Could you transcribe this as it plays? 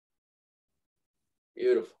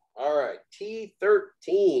Beautiful. All right,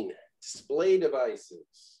 T-13, display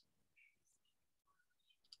devices.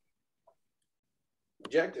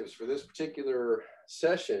 Objectives for this particular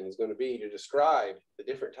session is going to be to describe the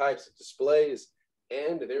different types of displays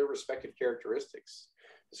and their respective characteristics.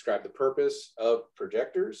 Describe the purpose of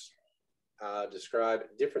projectors. Describe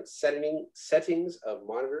different settings of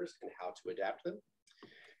monitors and how to adapt them.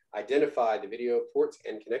 Identify the video ports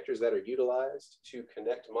and connectors that are utilized to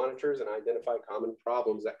connect monitors, and identify common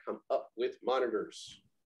problems that come up with monitors.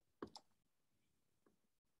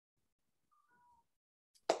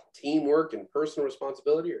 Teamwork and personal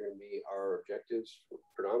responsibility are going to be our objectives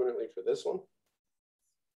predominantly for this one.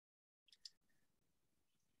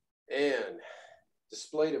 And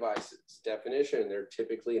display devices, definition, they're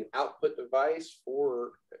typically an output device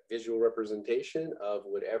for visual representation of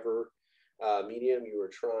whatever medium you are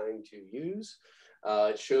trying to use.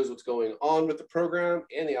 It shows what's going on with the program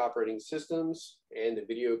and the operating systems, and the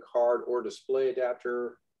video card or display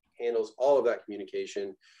adapter handles all of that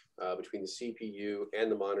communication between the CPU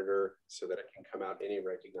and the monitor so that it can come out in a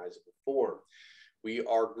recognizable form. We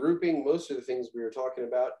are grouping most of the things we were talking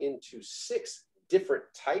about into 6 different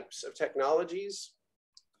types of technologies.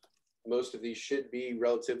 Most of these should be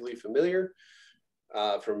relatively familiar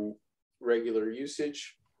from regular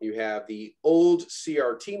usage. You have the old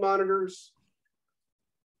CRT monitors,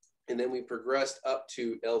 and then we progressed up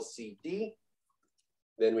to LCD.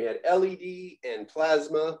 Then we had LED and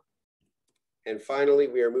plasma. And finally,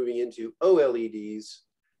 we are moving into OLEDs.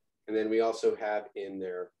 And then we also have in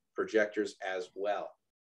there projectors as well.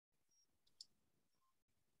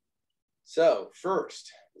 So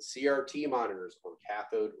first, the CRT monitors, or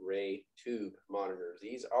cathode ray tube monitors.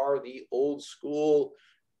 These are the old school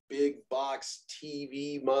big box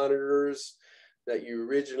TV monitors that you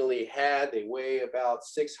originally had. They weigh about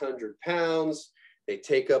 600 pounds. They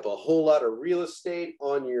take up a whole lot of real estate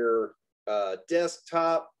on your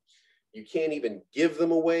desktop. You can't even give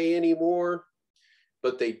them away anymore,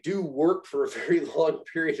 but they do work for a very long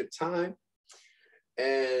period of time.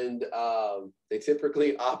 And they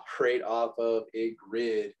typically operate off of a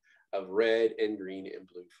grid of red and green and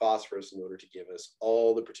blue phosphorus in order to give us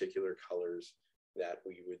all the particular colors that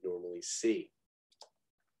we would normally see.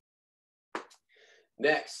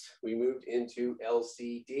 Next, we moved into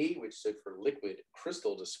LCD, which stood for liquid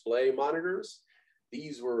crystal display monitors.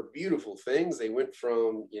 These were beautiful things. They went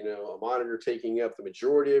from, a monitor taking up the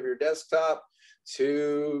majority of your desktop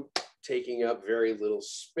to taking up very little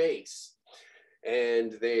space.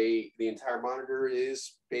 And the entire monitor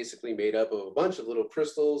is basically made up of a bunch of little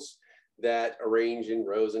crystals that arrange in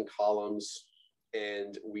rows and columns,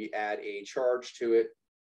 and we add a charge to it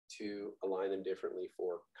to align them differently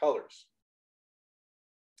for colors.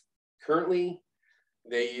 Currently,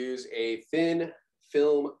 they use a thin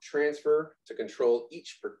film transfer to control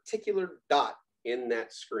each particular dot in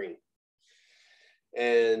that screen.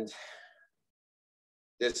 And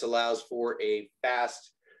this allows for a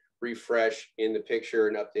fast refresh in the picture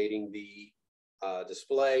and updating the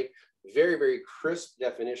display. Very, very crisp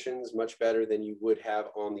definitions, much better than you would have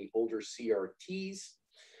on the older CRTs.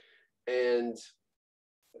 And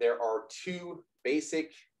there are 2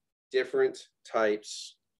 basic different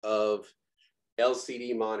types of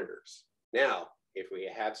LCD monitors. Now, if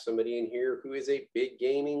we have somebody in here who is a big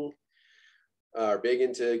gaming, big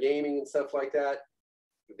into gaming and stuff like that,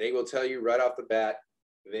 they will tell you right off the bat,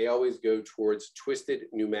 they always go towards twisted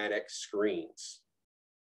pneumatic screens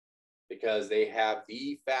because they have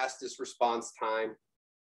the fastest response time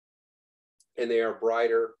and they are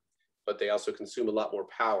brighter, but they also consume a lot more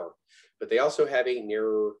power. But they also have a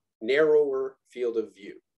narrower field of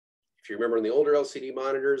view. If you remember in the older LCD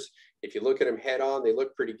monitors, if you look at them head on, they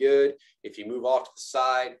look pretty good. If you move off to the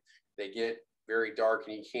side, they get very dark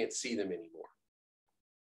and you can't see them anymore.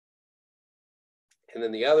 And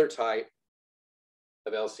then the other type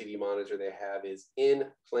of LCD monitor they have is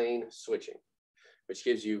in-plane switching, which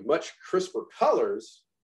gives you much crisper colors,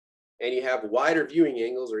 and you have wider viewing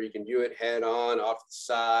angles, or you can view it head on, off the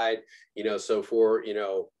side, so for,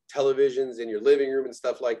 televisions in your living room and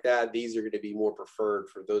stuff like that, these are going to be more preferred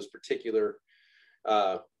for those particular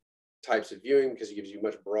types of viewing because it gives you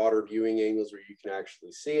much broader viewing angles where you can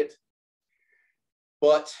actually see it.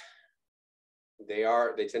 But they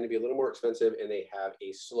tend to be a little more expensive, and they have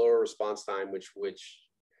a slower response time, which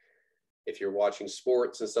if you're watching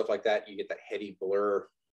sports and stuff like that, you get that heady blur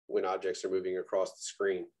when objects are moving across the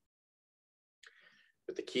screen.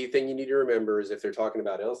 But the key thing you need to remember is if they're talking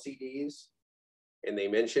about LCDs and they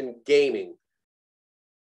mention gaming,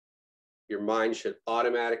 your mind should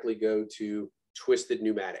automatically go to twisted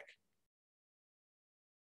pneumatic.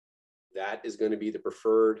 That is going to be the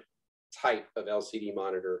preferred type of LCD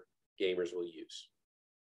monitor gamers will use.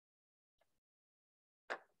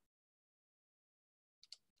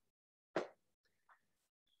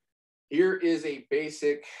 Here is a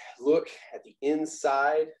basic look at the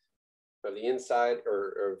inside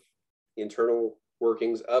or internal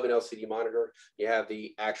workings of an LCD monitor. You have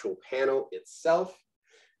the actual panel itself.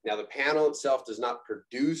 Now the panel itself does not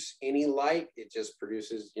produce any light. It just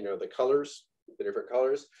produces, the colors, the different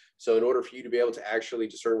colors. So in order for you to be able to actually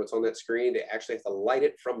discern what's on that screen, they actually have to light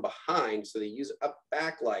it from behind. So they use a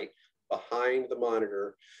backlight behind the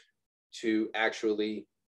monitor to actually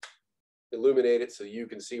illuminate it so you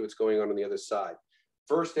can see what's going on the other side.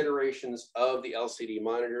 First iterations of the LCD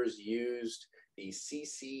monitors used the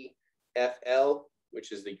CCFL,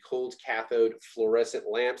 which is the cold cathode fluorescent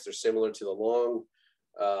lamps. They're similar to the long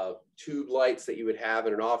tube lights that you would have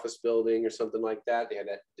in an office building or something like that. They had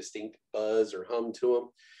that distinct buzz or hum to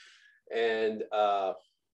them. And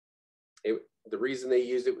the reason they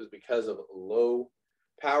used it was because of low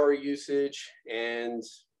power usage, and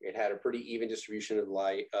it had a pretty even distribution of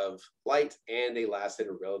light, and they lasted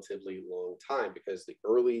a relatively long time because the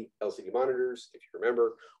early LCD monitors, if you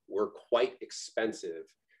remember, were quite expensive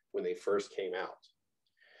when they first came out.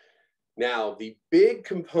 Now, the big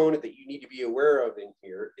component that you need to be aware of in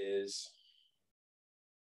here is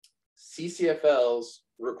CCFLs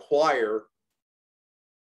require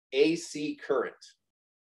AC current.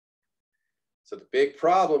 So the big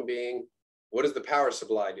problem being, what does the power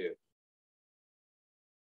supply do?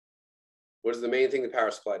 What is the main thing the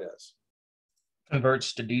power supply does?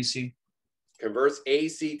 Converts to DC. Converts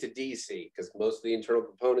AC to DC, because most of the internal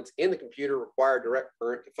components in the computer require direct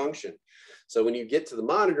current to function. So when you get to the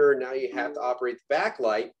monitor, now you have to operate the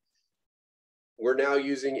backlight. We're now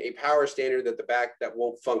using a power standard that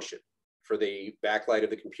won't function for the backlight of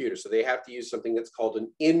the computer. So they have to use something that's called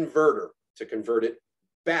an inverter to convert it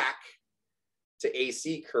back to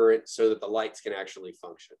AC current so that the lights can actually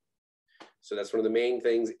function. So that's one of the main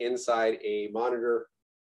things inside a monitor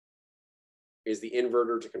is the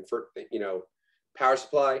inverter to convert, power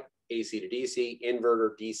supply, AC to DC,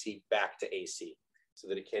 inverter, DC back to AC so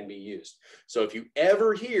that it can be used. So if you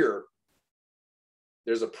ever hear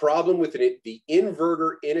there's a problem with the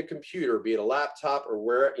inverter in a computer, be it a laptop or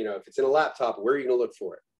where, if it's in a laptop, where are you going to look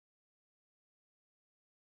for it?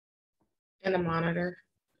 In a monitor.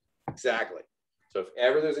 Exactly. So if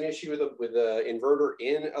ever there's an issue with the inverter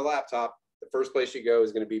in a laptop, the first place you go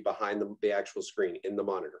is going to be behind the actual screen in the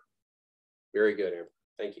monitor. Very good, Amber.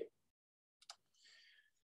 Thank you.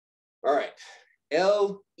 All right.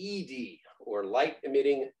 LED, or light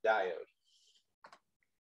emitting diode.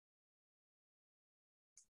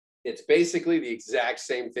 It's basically the exact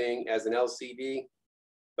same thing as an LCD,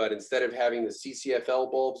 but instead of having the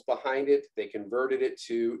CCFL bulbs behind it, they converted it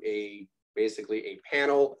to basically a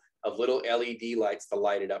panel of little LED lights to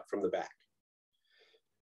light it up from the back.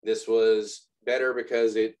 This was better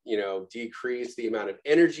because it, decreased the amount of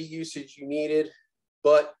energy usage you needed,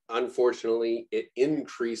 but unfortunately it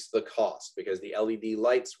increased the cost because the LED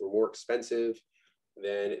lights were more expensive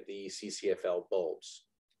than the CCFL bulbs.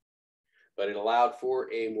 But it allowed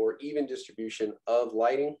for a more even distribution of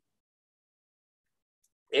lighting.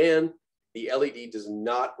 And the LED does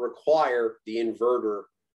not require the inverter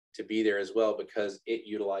to be there as well because it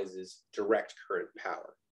utilizes direct current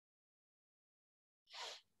power.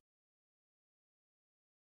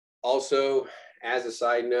 Also, as a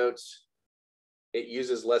side note, it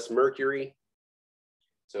uses less mercury.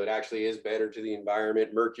 So it actually is better to the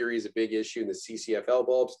environment. Mercury is a big issue in the CCFL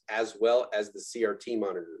bulbs as well as the CRT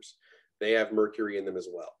monitors. They have mercury in them as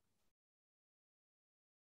well.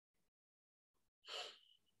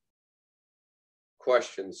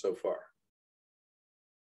 Questions so far?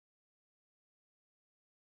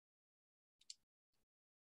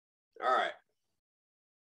 All right.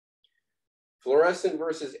 Fluorescent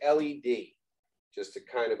versus LED. Just a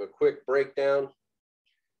kind of a quick breakdown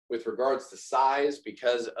with regards to size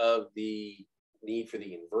because of the need for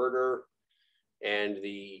the inverter and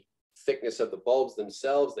the thickness of the bulbs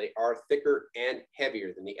themselves. They are thicker and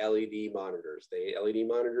heavier than the LED monitors. The LED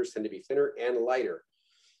monitors tend to be thinner and lighter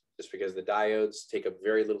just because the diodes take up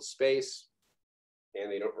very little space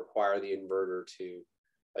and they don't require the inverter to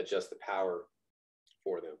adjust the power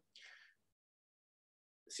for them.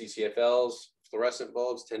 The CCFLs, fluorescent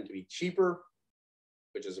bulbs, tend to be cheaper,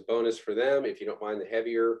 which is a bonus for them if you don't mind the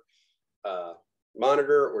heavier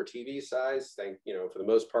monitor or TV size. For the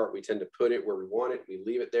most part, we tend to put it where we want it. We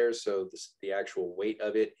leave it there, so the actual weight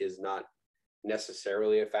of it is not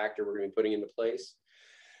necessarily a factor we're going to be putting into place.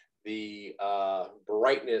 The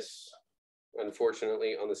brightness,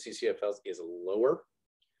 unfortunately, on the CCFLs is lower,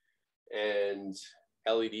 and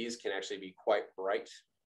LEDs can actually be quite bright.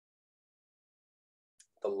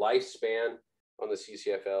 The lifespan on the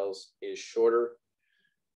CCFLs is shorter.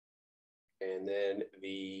 And then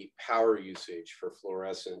the power usage for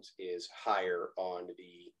fluorescent is higher on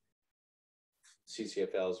the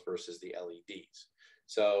CCFLs versus the LEDs.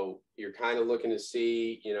 So you're kind of looking to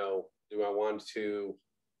see, you know, do I want to,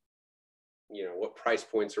 you know, what price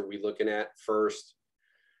points are we looking at first?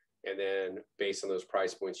 And then based on those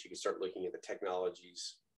price points, you can start looking at the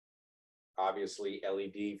technologies. Obviously,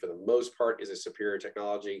 LED for the most part is a superior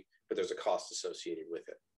technology, but there's a cost associated with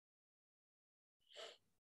it.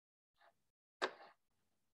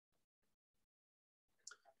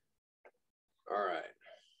 All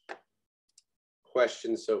right.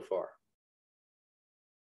 Questions so far?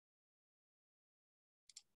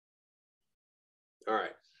 All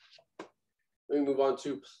right. Let me move on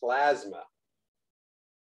to plasma.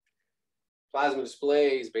 Plasma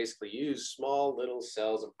displays basically use small little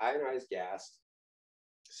cells of ionized gas,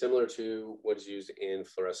 similar to what is used in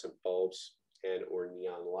fluorescent bulbs and or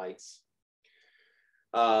neon lights.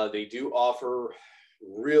 They do offer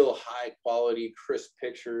real high quality, crisp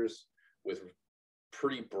pictures with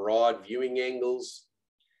pretty broad viewing angles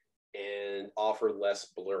and offer less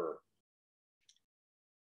blur.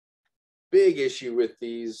 Big issue with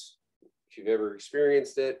these, if you've ever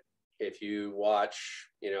experienced it, if you watch,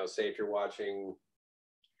 you know, say if you're watching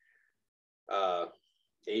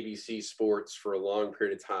ABC Sports for a long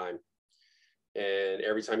period of time, and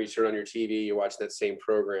every time you turn on your TV, you're watching that same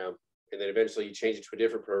program, and then eventually you change it to a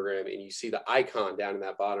different program, and you see the icon down in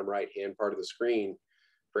that bottom right-hand part of the screen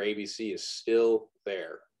for ABC is still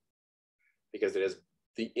there because it has,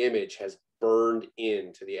 the image has burned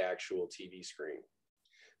into the actual TV screen.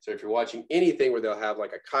 So if you're watching anything where they'll have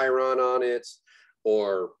like a chyron on it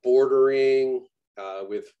or bordering,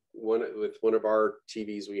 with one of our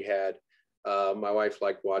TVs we had, my wife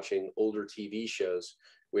liked watching older TV shows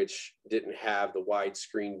which didn't have the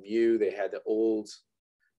widescreen view. They had the old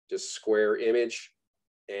just square image.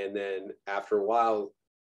 And then after a while,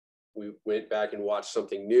 we went back and watched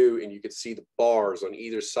something new, and you could see the bars on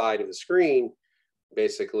either side of the screen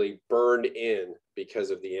basically burned in because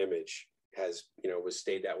of the image has, you know, was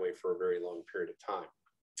stayed that way for a very long period of time.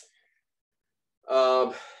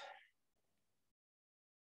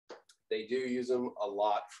 They do use them a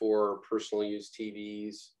lot for personal use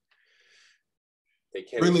TVs. They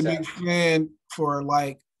can really big fan for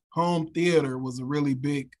like home theater was a really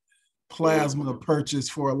big plasma purchase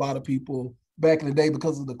for a lot of people back in the day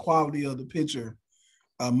because of the quality of the picture.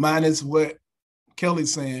 Minus what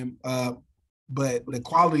Kelly's saying, but the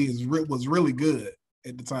quality was really good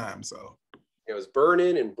at the time. So it was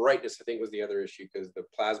burn-in and brightness, I think, was the other issue because the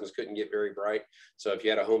plasmas couldn't get very bright. So if you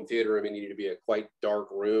had a home theater room, it needed to be a quite dark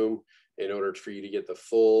room in order for you to get the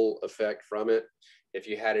full effect from it. If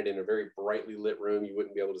you had it in a very brightly lit room, you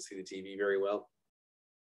wouldn't be able to see the TV very well.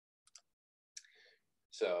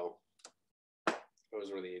 So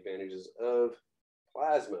those were the advantages of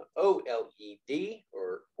plasma. OLED,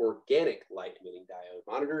 or organic light emitting diode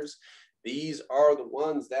monitors. These are the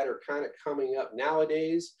ones that are kind of coming up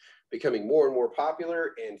nowadays, becoming more and more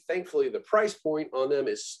popular. And thankfully, the price point on them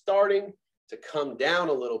is starting to come down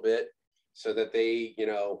a little bit so that they, you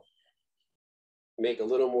know, make a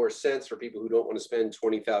little more sense for people who don't want to spend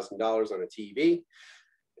 $20,000 on a TV.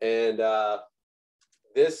 And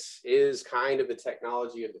this is kind of the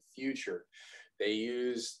technology of the future. They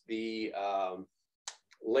use the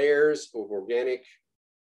layers of organic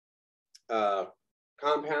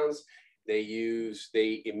compounds.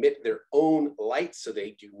 They emit their own light, so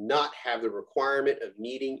they do not have the requirement of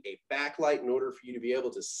needing a backlight in order for you to be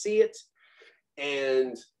able to see it.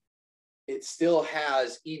 And it still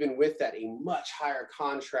has, even with that, a much higher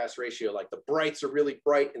contrast ratio. Like the brights are really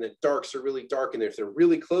bright and the darks are really dark. And if they're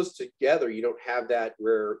really close together, you don't have that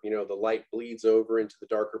where, you know, the light bleeds over into the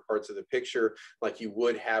darker parts of the picture like you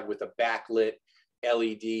would have with a backlit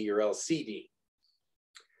LED or LCD.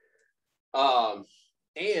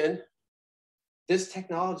 And this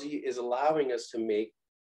technology is allowing us to make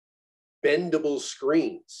bendable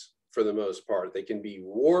screens for the most part. They can be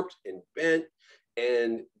warped and bent,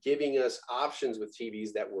 and giving us options with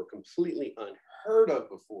TVs that were completely unheard of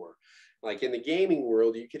before. Like in the gaming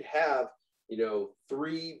world, you could have, you know,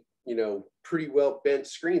 3, you know, pretty well bent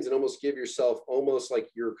screens and almost give yourself almost like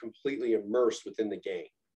you're completely immersed within the game.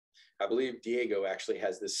 I believe Diego actually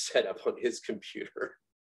has this set up on his computer.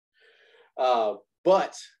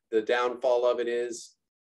 But the downfall of it is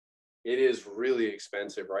really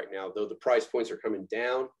expensive right now. Though the price points are coming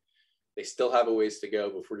down, they still have a ways to go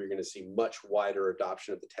before you're going to see much wider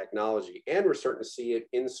adoption of the technology. And we're starting to see it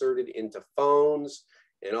inserted into phones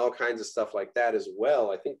and all kinds of stuff like that as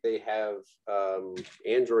well. I think they have,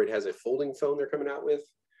 Android has a folding phone they're coming out with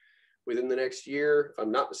within the next year, if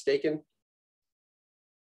I'm not mistaken.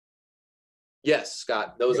 Yes,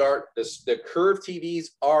 Scott, those are, the curved TVs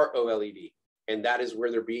are OLED. And that is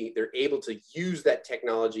where they're able to use that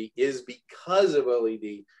technology, is because of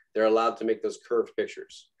OLED, they're allowed to make those curved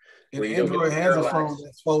pictures. And Android has a phone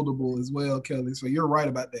that's foldable as well, Kelly. So you're right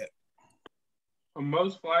about that.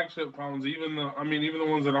 Most flagship phones, even the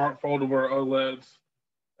ones that aren't foldable are OLEDs,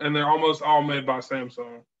 and they're almost all made by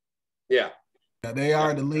Samsung. Yeah, they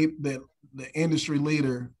are the industry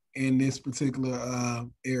leader in this particular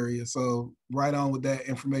area. So right on with that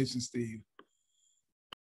information, Steve.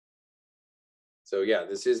 So yeah,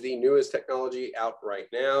 this is the newest technology out right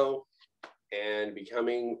now and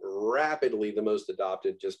becoming rapidly the most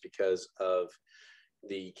adopted, just because of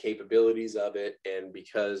the capabilities of it and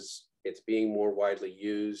because it's being more widely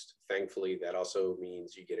used. Thankfully, that also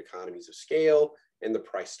means you get economies of scale and the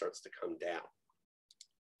price starts to come down.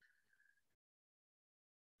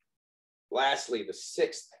 Lastly, the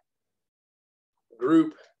sixth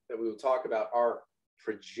group that we will talk about are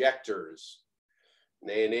projectors.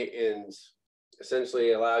 And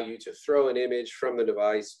essentially allow you to throw an image from the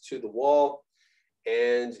device to the wall.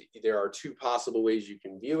 And there are two possible ways you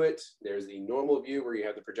can view it. There's the normal view, where you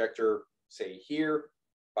have the projector, say here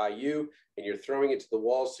by you, and you're throwing it to the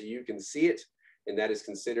wall so you can see it. And that is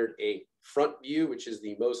considered a front view, which is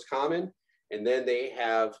the most common. And then they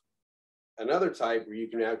have another type where you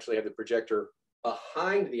can actually have the projector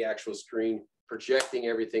behind the actual screen, projecting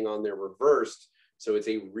everything on there reversed. So it's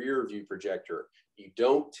a rear view projector. You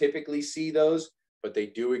don't typically see those, but they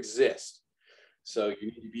do exist. So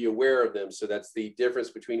you need to be aware of them. So that's the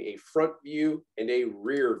difference between a front view and a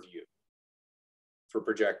rear view for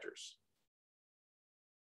projectors.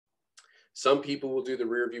 Some people will do the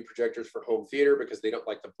rear view projectors for home theater because they don't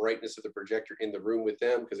like the brightness of the projector in the room with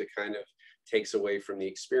them, because it kind of takes away from the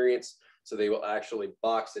experience. So they will actually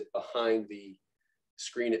box it behind the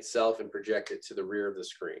screen itself and project it to the rear of the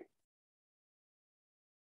screen.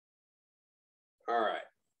 All right.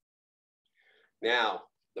 Now,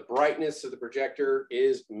 the brightness of the projector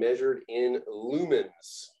is measured in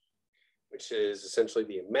lumens, which is essentially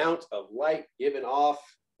the amount of light given off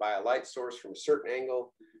by a light source from a certain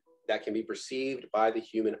angle that can be perceived by the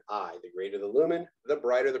human eye. The greater the lumen, the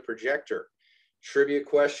brighter the projector. Trivia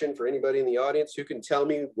question for anybody in the audience who can tell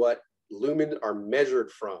me what lumen are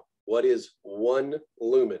measured from. What is 1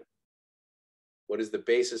 lumen? What is the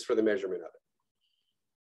basis for the measurement of it?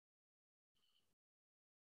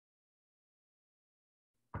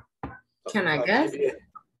 Can I guess?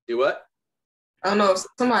 Do what? Oh no,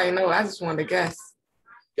 somebody know. I just wanted to guess.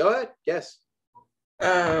 Go ahead, guess.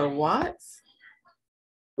 Watts?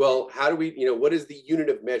 Well, how do we, what is the unit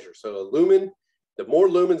of measure? So a lumen, the more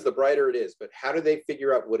lumens, the brighter it is. But how do they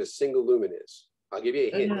figure out what a single lumen is? I'll give you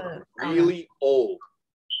a hint. Really old.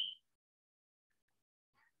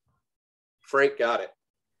 Frank got it.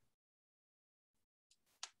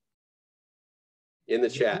 In the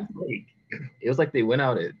chat. It was like they went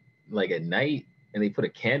out at night and they put a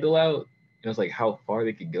candle out, and it was like how far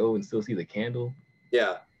they could go and still see the candle.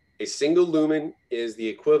 Yeah, a single lumen is the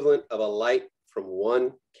equivalent of a light from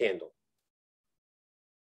 1 candle.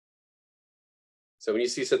 So when you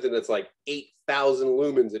see something that's like 8,000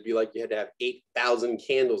 lumens, it'd be like you had to have 8,000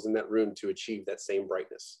 candles in that room to achieve that same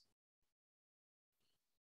brightness.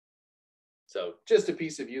 So just a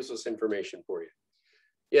piece of useless information for you.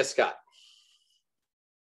 Yes, Scott.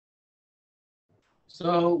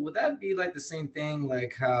 So would that be like the same thing,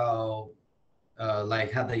 like how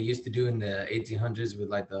they used to do in the 1800s with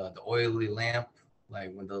like the oily lamp,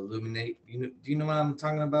 like when they illuminate? Do you know what I'm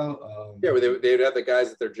talking about? Yeah, where they would have the guys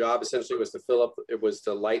that their job essentially was to fill up. It was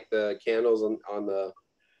to light the candles on the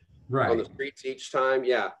streets each time.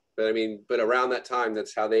 Yeah, but around that time,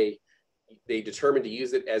 that's how they determined to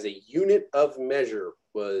use it as a unit of measure,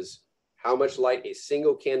 was how much light a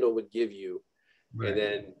single candle would give you, and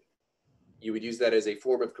then you would use that as a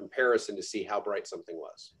form of comparison to see how bright something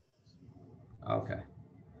was. Okay.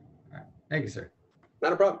 All right. Thank you, sir.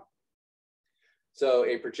 Not a problem. So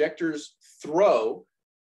a projector's throw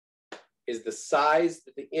is the size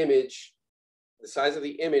of the image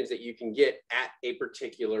that you can get at a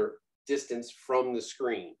particular distance from the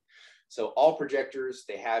screen. So all projectors,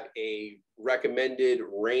 they have a recommended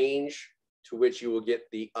range to which you will get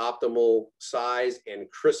the optimal size and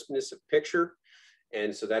crispness of picture.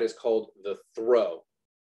 And so that is called the throw.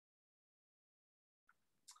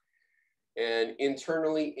 And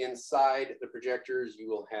internally inside the projectors, you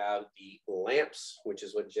will have the lamps, which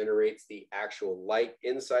is what generates the actual light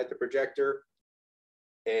inside the projector.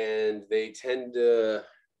 and they tend to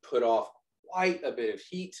put off quite a bit of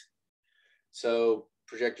heat. So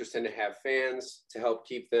projectors tend to have fans to help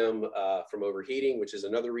keep them from overheating, which is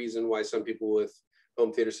another reason why some people with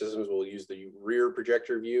home theater systems will use the rear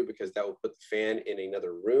projector view, because that will put the fan in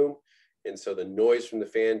another room. And so the noise from the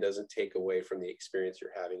fan doesn't take away from the experience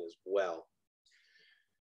you're having as well.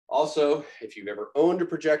 Also, if you've ever owned a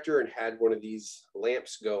projector and had one of these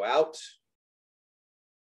lamps go out,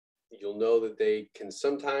 you'll know that they can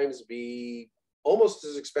sometimes be almost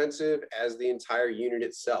as expensive as the entire unit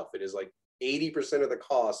itself. It is like 80% of the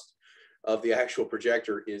cost of the actual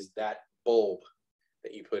projector is that bulb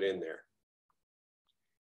that you put in there.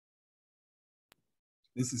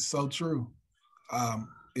 This is so true.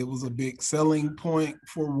 It was a big selling point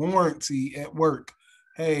for warranty at work.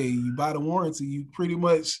 Hey, you buy the warranty, you pretty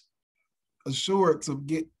much assured to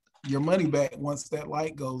get your money back once that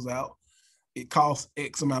light goes out. It costs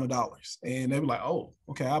X amount of dollars. And they were like, oh,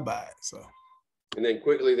 okay, I'll buy it. So, and then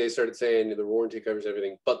quickly they started saying the warranty covers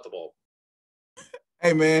everything but the bulb.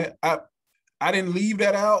 Hey man, I didn't leave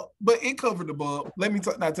that out, but it covered the bulb. Let me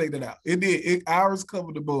not take that out. It did. Ours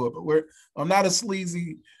covered the bulb. But I'm not a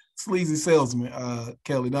sleazy salesman,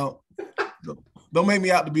 Kelly. Don't make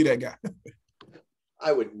me out to be that guy.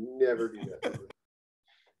 I would never do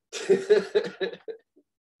that.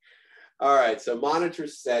 All right, so monitor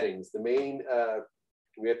settings. The main,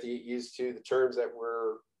 we have to get used to the terms that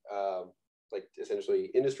were like essentially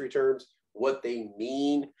industry terms, what they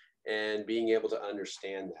mean, and being able to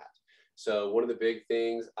understand that. So one of the big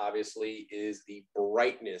things, obviously, is the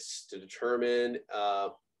brightness to determine,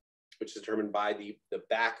 which is determined by the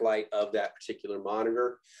backlight of that particular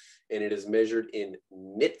monitor. And it is measured in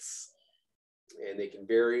nits. And they can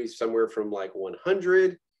vary somewhere from like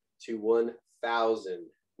 100 to 1,000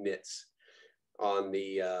 nits on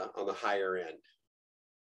the higher end.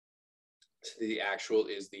 So the actual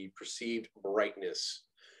is the perceived brightness.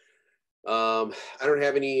 I don't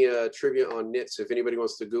have any trivia on nits. If anybody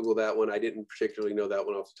wants to Google that one, I didn't particularly know that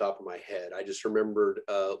one off the top of my head. I just remembered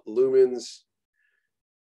lumens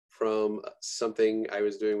from something I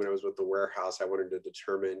was doing when I was with the warehouse. I wanted to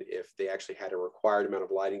determine if they actually had a required amount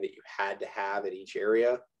of lighting that you had to have at each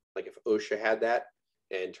area, like if OSHA had that.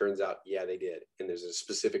 And turns out, yeah, they did. And there's a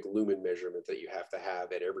specific lumen measurement that you have to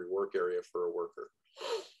have at every work area for a worker.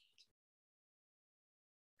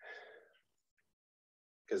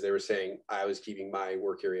 Because they were saying I was keeping my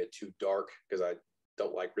work area too dark because I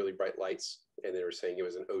don't like really bright lights. And they were saying it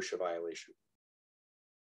was an OSHA violation.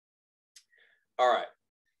 All right,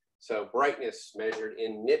 so brightness measured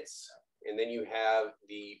in nits. And then you have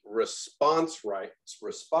the response rate,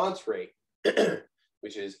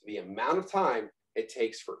 which is the amount of time it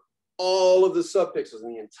takes for all of the subpixels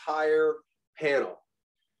in the entire panel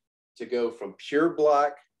to go from pure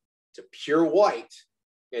black to pure white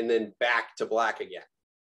and then back to black again.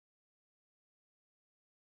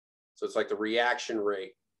 So it's like the reaction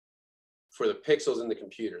rate for the pixels in the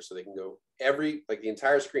computer. So they can go like the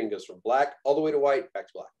entire screen goes from black all the way to white, back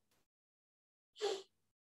to black.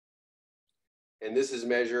 And this is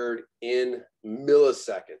measured in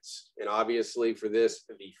milliseconds. And obviously for this,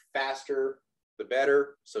 the faster, the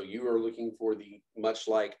better. So you are looking for much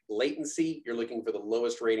like latency, you're looking for the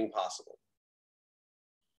lowest rating possible.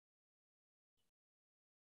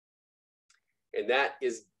 And that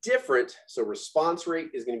is different. So response rate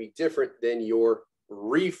is going to be different than your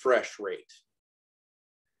refresh rate,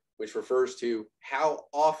 which refers to how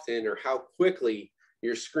often or how quickly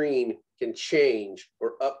your screen can change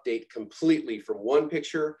or update completely from one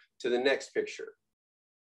picture to the next picture.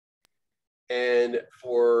 And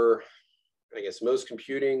for, I guess, most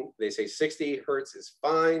computing, they say 60 Hertz is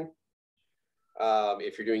fine.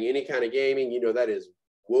 If you're doing any kind of gaming, that is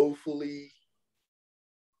woefully,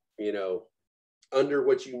 under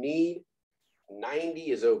what you need.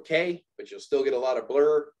 90 is okay, but you'll still get a lot of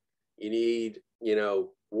blur. You need,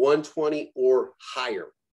 120 or higher.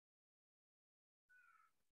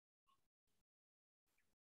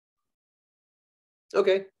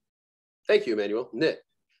 Okay, thank you, Emmanuel. Nit,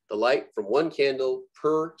 the light from one candle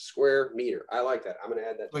per square meter. I like that. I'm gonna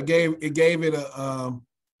add that. It gave it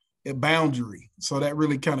a boundary, so that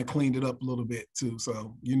really kind of cleaned it up a little bit too.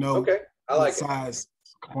 So okay, I like size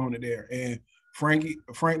component there. And Frank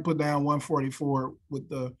put down 144 with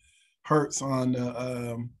the hertz on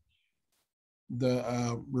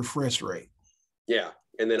the refresh rate. Yeah,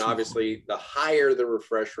 and then obviously the higher the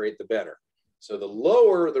refresh rate, the better. So the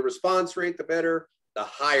lower the response rate, the better. The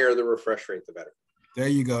higher the refresh rate, the better. There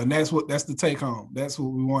you go. And that's the take home. That's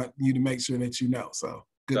what we want you to make sure that you know. So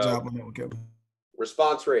good job on that, Kevin.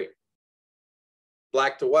 Response rate.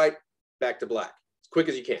 Black to white, back to black. As quick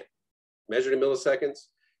as you can. Measured in milliseconds.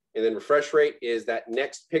 And then refresh rate is that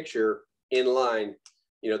next picture in line,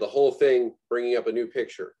 the whole thing bringing up a new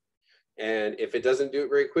picture. And if it doesn't do it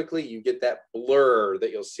very quickly, you get that blur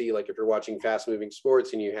that you'll see, like if you're watching fast moving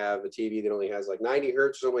sports and you have a TV that only has like 90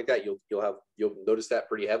 hertz or something like that, you'll notice that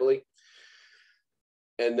pretty heavily.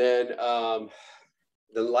 And then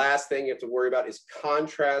the last thing you have to worry about is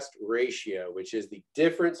contrast ratio, which is the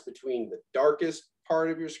difference between the darkest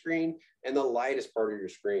part of your screen and the lightest part of your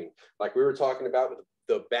screen. Like we were talking about with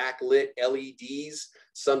the backlit LEDs,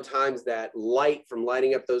 sometimes that light from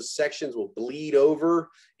lighting up those sections will bleed over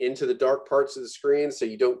into the dark parts of the screen. So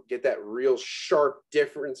you don't get that real sharp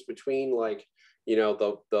difference between like,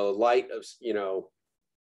 the light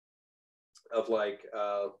of like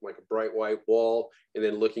a bright white wall and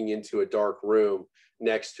then looking into a dark room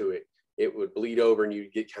next to it. It would bleed over and you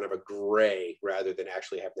get kind of a gray rather than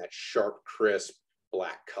actually having that sharp, crisp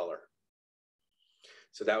black color.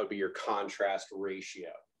 So that would be your contrast ratio.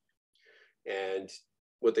 And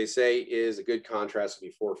what they say is a good contrast would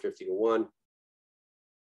be 450:1.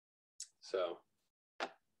 So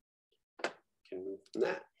can move from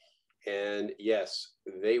that. And yes,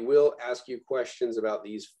 they will ask you questions about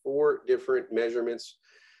these 4 different measurements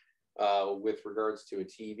with regards to a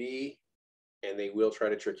TV, and they will try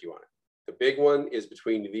to trick you on it. The big one is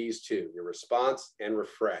between these two, your response and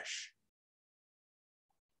refresh,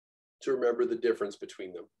 to remember the difference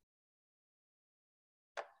between them.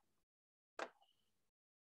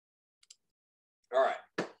 All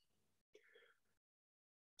right.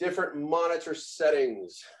 Different monitor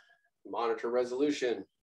settings. Monitor resolution,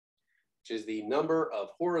 which is the number of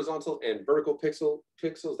horizontal and vertical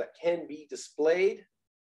pixels that can be displayed.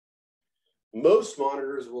 Most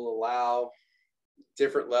monitors will allow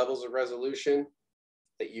different levels of resolution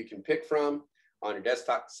that you can pick from on your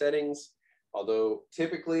desktop settings, although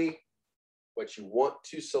typically what you want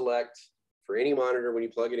to select for any monitor when you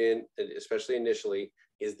plug it in, especially initially,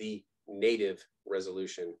 is the native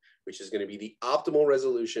resolution, which is going to be the optimal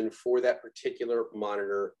resolution for that particular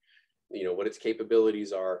monitor, what its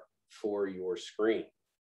capabilities are for your screen.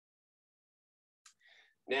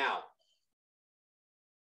 Now,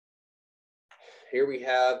 here we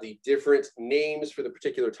have the different names for the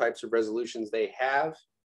particular types of resolutions they have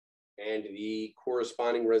and the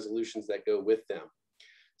corresponding resolutions that go with them.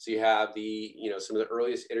 So you have the, some of the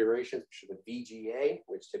earliest iterations, which are the VGA,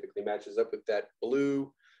 which typically matches up with that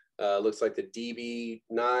blue, looks like the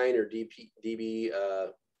DB9 or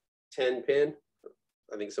DB10 pin.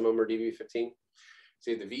 I think some of them are DB15. So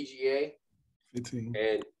you have the VGA, 15.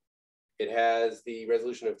 And it has the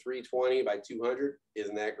resolution of 320 by 200.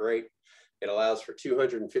 Isn't that great? It allows for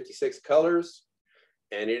 256 colors,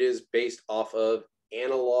 and it is based off of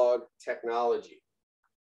analog technology.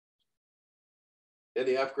 Then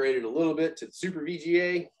they upgraded a little bit to the Super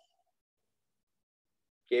VGA,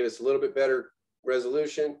 gave us a little bit better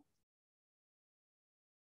resolution,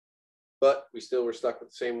 but we still were stuck with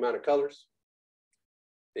the same amount of colors.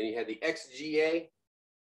 Then you had the XGA.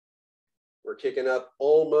 We're kicking up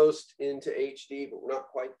almost into HD, but we're not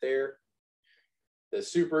quite there. The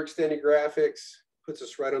super extended graphics puts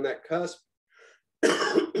us right on that cusp.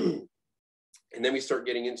 And then we start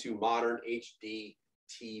getting into modern HD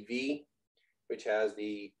TV, which has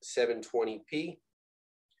the 720p.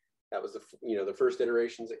 That was the first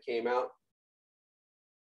iterations that came out.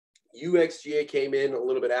 UXGA came in a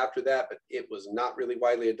little bit after that, but it was not really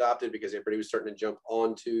widely adopted because everybody was starting to jump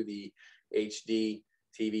onto the HD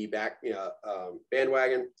TV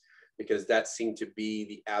bandwagon, because that seemed to be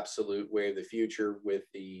the absolute way of the future with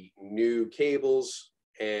the new cables.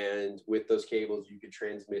 And with those cables, you could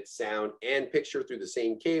transmit sound and picture through the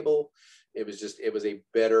same cable. It was a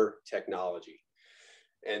better technology.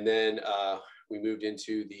 And then we moved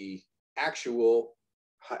into the actual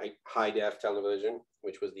high def television,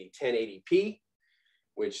 which was the 1080p,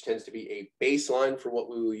 which tends to be a baseline for what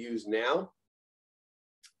we will use now.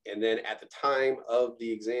 And then at the time of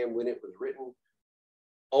the exam when it was written,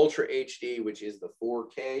 Ultra HD, which is the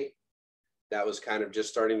 4K, that was kind of just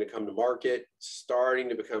starting to come to market, starting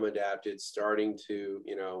to become adapted, starting to,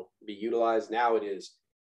 be utilized. Now it is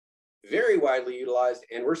very widely utilized,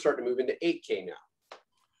 and we're starting to move into 8K now.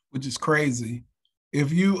 Which is crazy.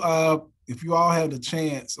 If you all have the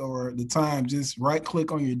chance or the time, just right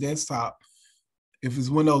click on your desktop. If it's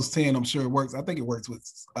Windows 10, I'm sure it works. I think it works with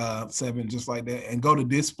 7, just like that. And go to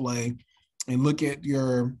display and look at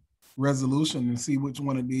your resolution and see which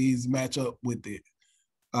one of these match up with it.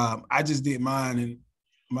 I just did mine, and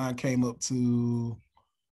mine came up to,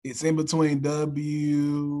 it's in between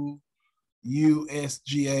WUSGA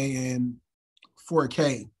and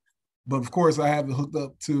 4K. But of course, I have it hooked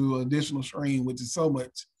up to additional screen, which is so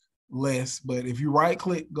much less. But if you right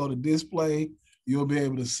click, go to display, you'll be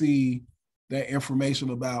able to see that information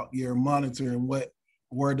about your monitor and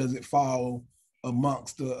where does it fall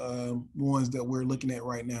amongst the ones that we're looking at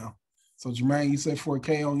right now. So Jermaine, you said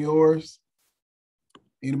 4K on yours.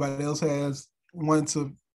 Anybody else has one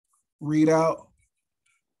to read out?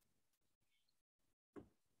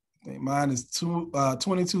 I think mine is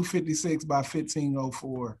 2256 by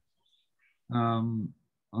 1504. I'm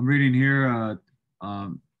reading here.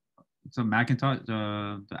 It's a Macintosh,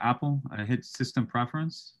 the Apple. I hit system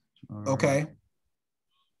preference. Okay.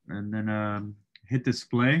 And then hit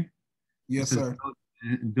display. Yes, sir.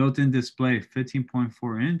 Built-in display,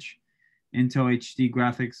 15.4 inch, Intel HD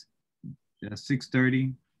graphics,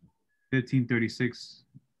 630, 1536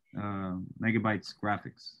 megabytes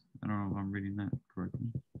graphics. I don't know if I'm reading that correctly.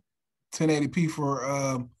 1080p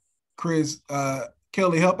for Chris.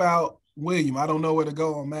 Kelly, help out William. I don't know where to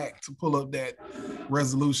go on Mac to pull up that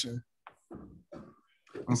resolution.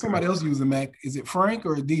 Okay. Somebody else using Mac. Is it Frank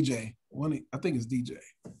or DJ? I think it's DJ.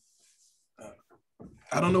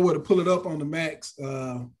 I don't know where to pull it up on the Macs.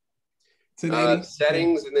 1080.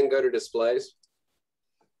 Settings and then go to displays.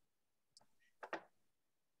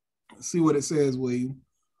 See what it says, William.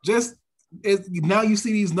 Now you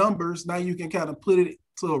see these numbers. Now you can kind of put it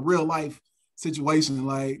to a real life situation.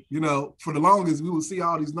 Like, you know, for the longest, we would see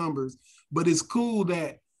all these numbers, but it's cool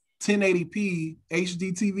that 1080p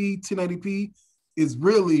HD TV 1080p is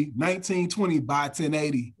really 1920 by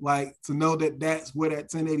 1080. Like, to know that that's where that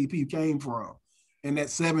 1080p came from and that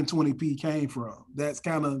 720p came from. That's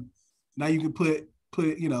kind of, now you can put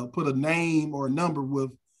a name or a number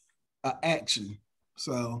with an action.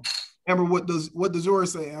 So Amber, what does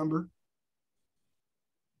yours say, Amber?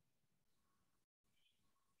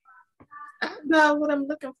 I don't know what I'm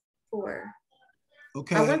looking for.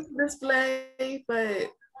 Okay. I went to display,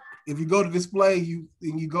 but if you go to display, you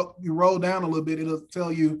roll down a little bit, it'll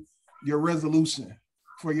tell you your resolution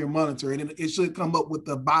for your monitor, and it should come up with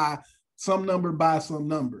the by some number by some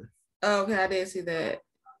number. Okay, I didn't see that.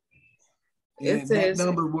 And that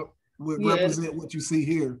number would represent what you see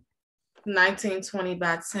here. 1920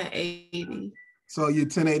 by 1080. So your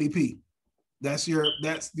 1080p. That's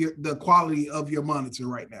the quality of your monitor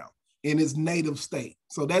right now in its native state.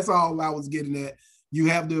 So that's all I was getting at. You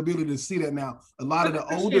have the ability to see that now. A lot of the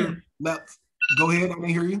older go ahead, I can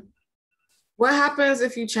hear you. What happens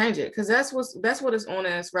if you change it? Because that's what it's on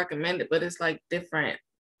and it's recommended, but it's like different.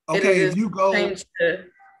 Okay, if you go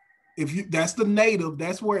that's the native,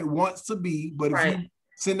 that's where it wants to be. But if you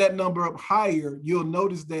send that number up higher, you'll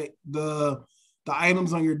notice that the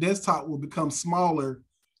items on your desktop will become smaller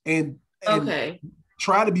and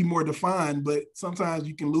try to be more defined, but sometimes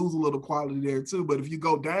you can lose a little quality there too. But if you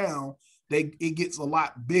go down, it gets a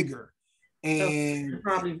lot bigger and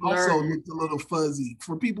also looks a little fuzzy.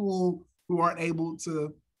 For people who aren't able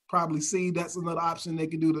to probably see, that's another option they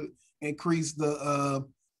can do to increase the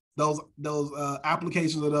those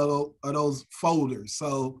applications of those folders.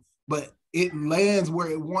 So, but it lands where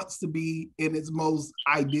it wants to be in its most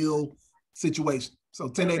ideal situation. So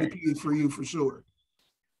 1080p is for you for sure.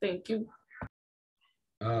 Thank you.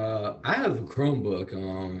 I have a Chromebook.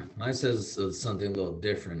 Mine says something a little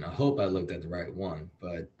different. I hope I looked at the right one,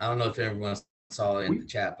 but I don't know if everyone saw it in the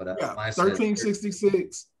chat. But mine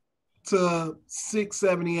 1366 to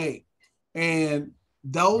 678, and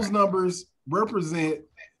those numbers represent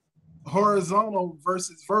horizontal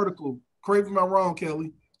versus vertical. Correct me if I'm wrong,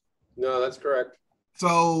 Kelly. No, that's correct.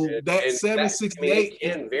 So that 768 it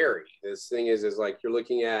can vary. This thing is like you're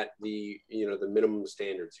looking at the minimum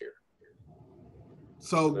standards here.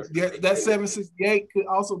 So that 768 could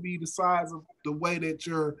also be the size of the way that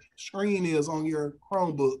your screen is on your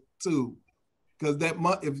Chromebook too, because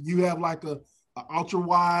if you have like a ultra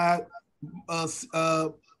wide,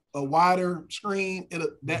 a wider screen,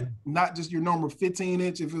 that not just your normal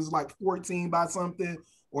 15-inch. If it's like 14 by something,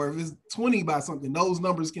 or if it's 20 by something, those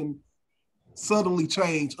numbers can subtly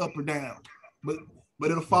change up or down, but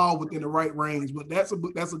it'll fall within the right range. But that's a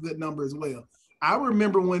good number as well. I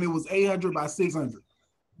remember when it was 800 by 600.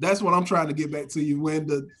 That's what I'm trying to get back to you, when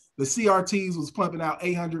the CRTs was pumping out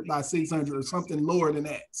 800 by 600 or something lower than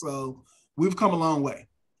that. So we've come a long way.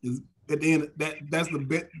 At the end, that's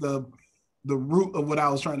the root of what I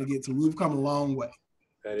was trying to get to. We've come a long way.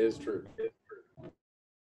 That is true.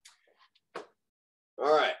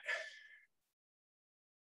 All right.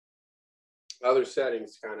 Other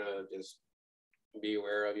settings, kind of just be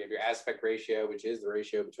aware of. You have your aspect ratio, which is the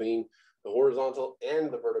ratio between the horizontal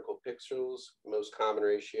and the vertical pixels. Most common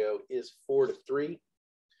ratio is 4:3,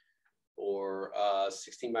 or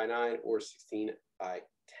 16:9, or 16:10.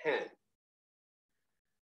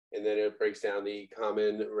 And then it breaks down the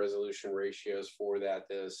common resolution ratios for that,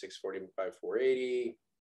 the 640 by 480.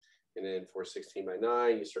 And then 416 by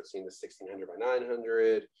 9, you start seeing the 1600 by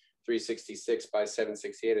 900, 366 by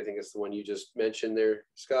 768. I think that's the one you just mentioned there,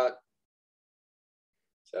 Scott.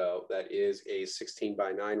 So that is a 16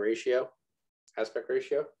 by 9 ratio, aspect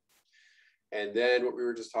ratio. And then what we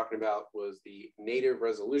were just talking about was the native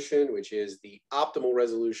resolution, which is the optimal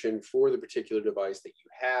resolution for the particular device that you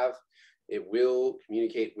have. It will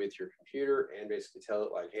communicate with your computer and basically tell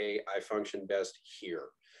it like, hey, I function best here.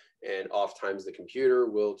 And oftentimes the computer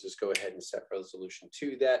will just go ahead and set resolution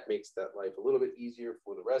to that, makes that life a little bit easier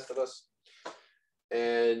for the rest of us.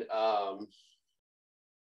 And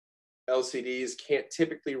LCDs can't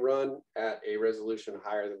typically run at a resolution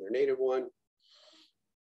higher than their native one.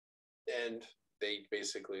 And they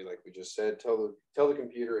basically, like we just said, tell the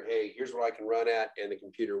computer, hey, here's what I can run at, and the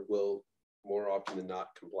computer will more often than not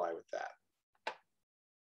comply with that.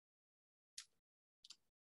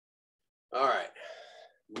 All right.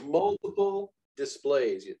 Multiple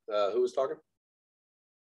displays. Who was talking?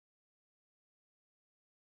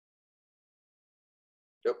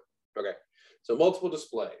 Yep. Okay. So multiple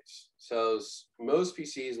displays. So most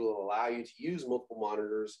PCs will allow you to use multiple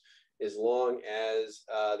monitors as long as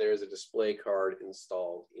there's a display card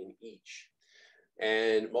installed in each.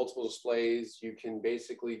 And multiple displays, you can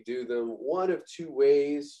basically do them one of two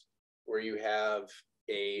ways, where you have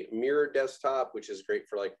a mirror desktop, which is great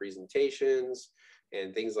for like presentations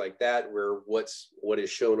and things like that, where what is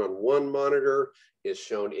shown on one monitor is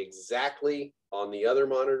shown exactly on the other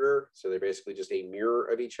monitor. So they're basically just a mirror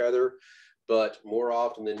of each other. But more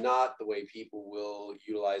often than not, the way people will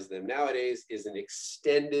utilize them nowadays is an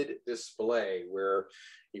extended display, where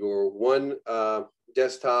your one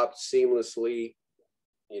desktop seamlessly,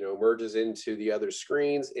 merges into the other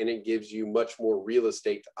screens, and it gives you much more real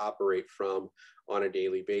estate to operate from on a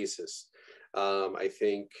daily basis. I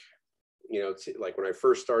think, like when I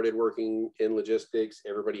first started working in logistics,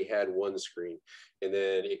 everybody had one screen, and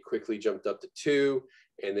then it quickly jumped up to 2,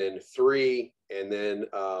 and then 3, and then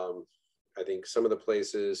I think some of the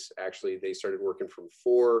places actually they started working from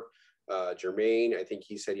 4. Jermaine, I think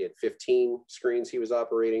he said he had 15 screens he was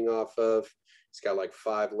operating off of. He's got like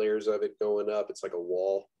 5 layers of it going up. It's like a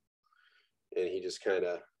wall, and he just kind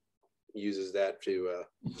of uses that to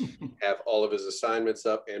have all of his assignments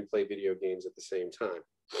up and play video games at the same time.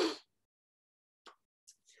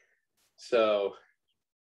 So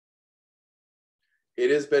it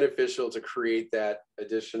is beneficial to create that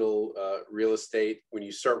additional real estate. When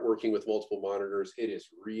you start working with multiple monitors, it is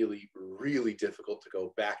really, really difficult to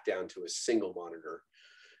go back down to a single monitor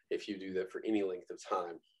if you do that for any length of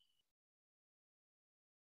time.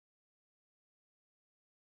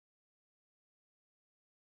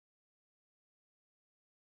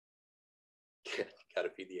 Got to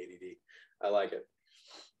feed the ADD. I like it.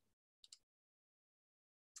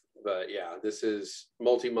 But yeah, this is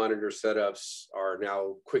multi-monitor setups are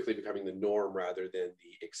now quickly becoming the norm rather than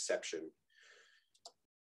the exception.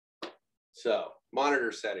 So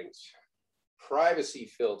monitor settings, privacy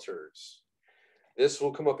filters. This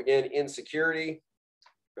will come up again in security.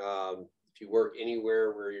 If you work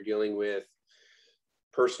anywhere where you're dealing with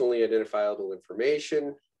personally identifiable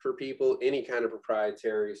information for people, any kind of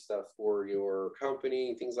proprietary stuff for your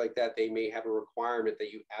company, things like that, they may have a requirement that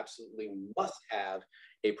you absolutely must have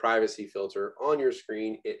a privacy filter on your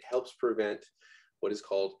screen. It helps prevent what is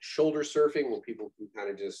called shoulder surfing, when people can kind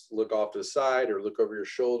of just look off to the side or look over your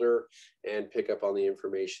shoulder and pick up on the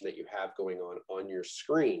information that you have going on your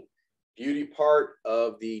screen. Beauty part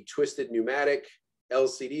of the twisted pneumatic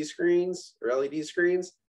LCD screens or LED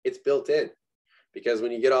screens, it's built in, because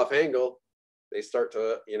when you get off angle, they start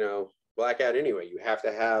to, black out anyway. You have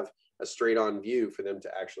to have a straight on view for them to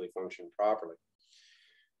actually function properly.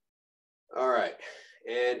 All right,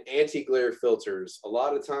 and anti-glare filters. A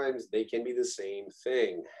lot of times they can be the same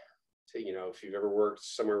thing. So, if you've ever worked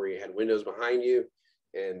somewhere where you had windows behind you,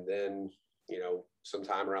 and then,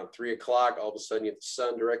 sometime around 3 o'clock, all of a sudden you have the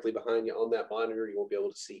sun directly behind you on that monitor, you won't be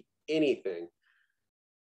able to see anything.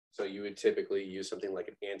 So you would typically use something like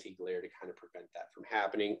an anti-glare to kind of prevent that from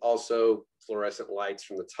happening. Also, fluorescent lights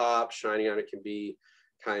from the top shining on it can be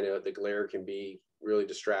the glare can be really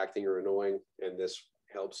distracting or annoying, and this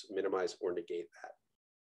helps minimize or negate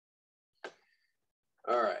that.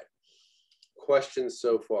 All right, questions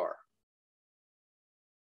so far?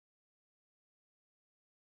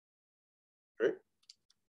 All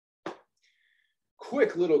right.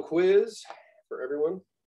 Quick little quiz for everyone.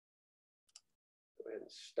 Go ahead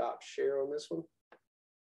and stop share on this one.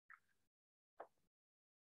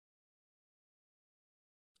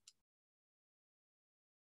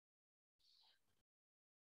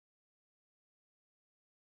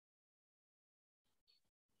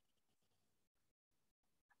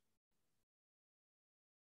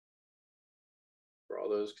 all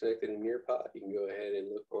those connected in Nearpod, you can go ahead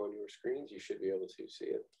and look on your screens. You should be able to see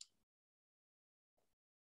it.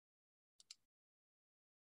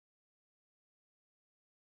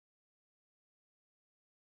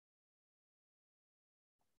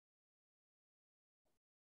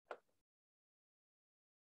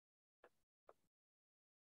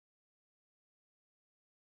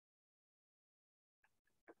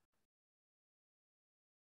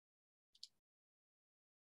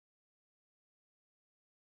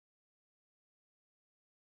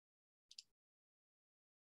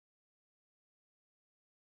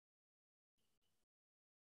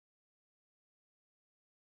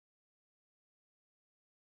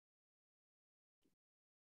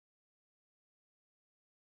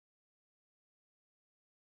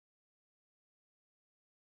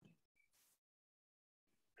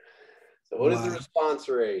 So what is the Wow. response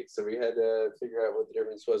rate? So we had to figure out what the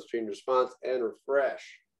difference was between response and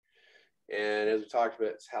refresh. And as we talked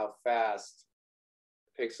about, it's how fast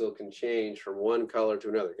a pixel can change from one color to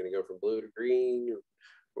another. Can it go from blue to green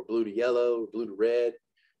or blue to yellow or blue to red?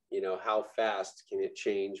 You know, how fast can it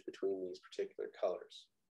change between these particular colors?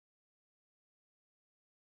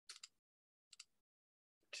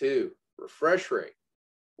 2, refresh rate,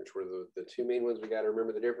 which were the two main ones we got to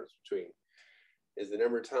remember the difference between, is the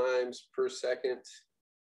number of times per second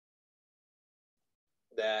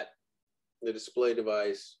that the display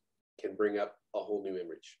device can bring up a whole new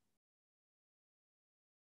image.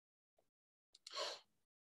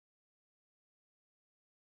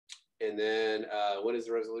 And then what is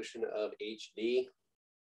the resolution of HD?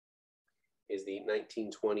 Is the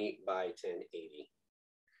 1920 by 1080.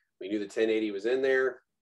 We knew the 1080 was in there,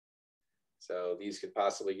 so these could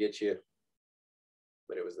possibly get you,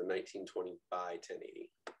 but it was the 1920 by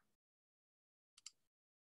 1080.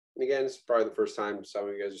 And again, it's probably the first time some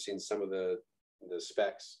of you guys have seen some of the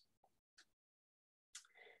specs.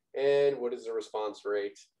 And what is the response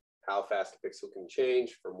rate? How fast a pixel can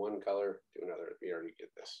change from one color to another. We already get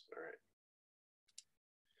this. All right.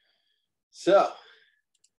 So,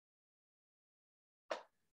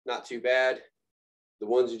 not too bad. The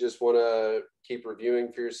ones you just want to keep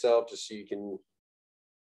reviewing for yourself, just so you can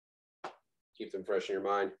keep them fresh in your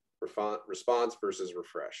mind. Response versus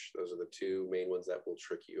refresh. Those are the two main ones that will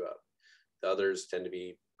trick you up. The others tend to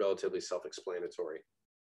be relatively self-explanatory.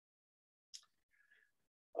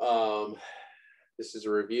 This is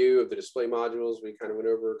a review of the display modules we kind of went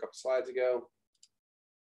over a couple slides ago.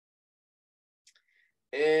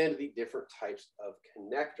 And the different types of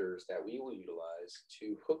connectors that we will utilize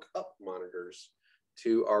to hook up monitors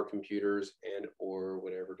to our computers and or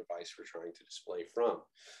whatever device we're trying to display from.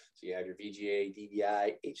 So you have your VGA,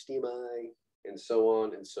 DVI, HDMI, and so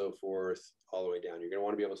on and so forth, all the way down. You're going to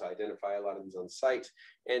want to be able to identify a lot of these on site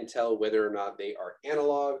and tell whether or not they are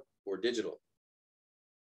analog or digital.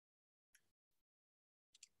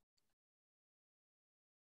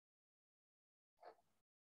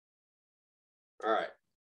 All right.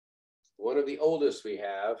 One of the oldest we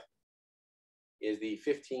have is the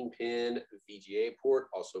 15-pin VGA port,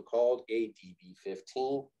 also called a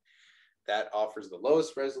DB15. That offers the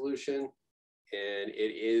lowest resolution, and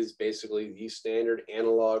it is basically the standard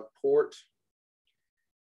analog port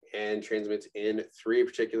and transmits in 3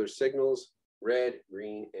 particular signals, red,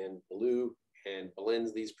 green, and blue, and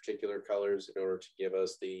blends these particular colors in order to give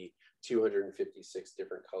us the 256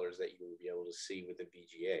 different colors that you will be able to see with the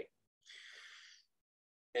VGA.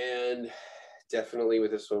 And definitely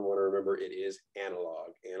with this one, want to remember it is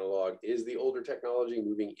analog. Analog is the older technology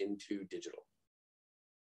moving into digital.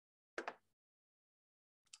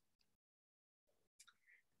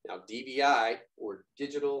 Now DVI, or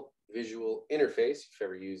digital visual interface, if you've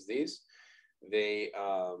ever used these, they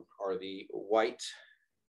are the white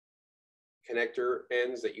connector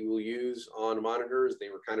ends that you will use on monitors. They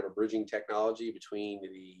were kind of a bridging technology between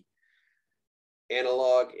the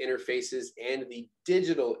analog interfaces and the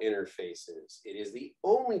digital interfaces. It is the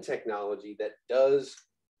only technology that does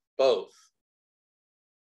both.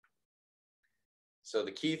 So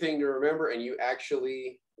the key thing to remember, and you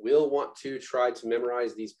actually will want to try to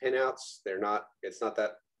memorize these pinouts. It's not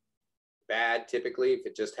that bad typically if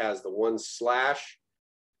it just has the one slash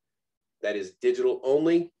that is digital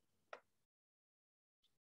only.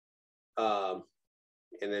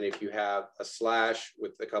 And then if you have a slash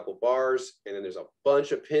with a couple bars and then there's a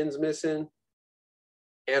bunch of pins missing,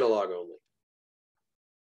 analog only.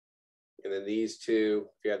 And then these two,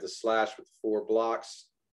 if you have the slash with 4 blocks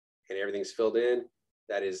and everything's filled in,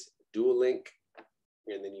 that is dual link.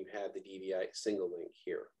 And then you have the DVI single link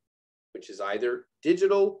here, which is either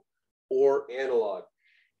digital or analog.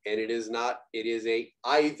 And it is not, it is a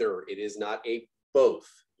either, it is not a both.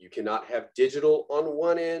 You cannot have digital on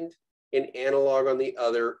one end and analog on the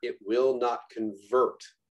other. It will not convert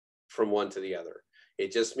from one to the other.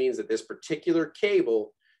 It just means that this particular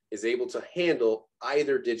cable is able to handle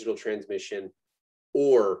either digital transmission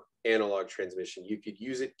or analog transmission. You could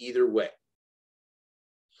use it either way.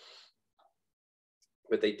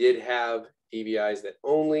 But they did have DVIs that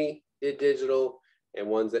only did digital and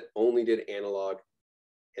ones that only did analog,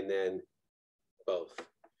 and then both.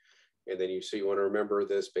 And then so you want to remember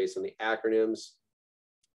this based on the acronyms.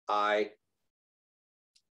 I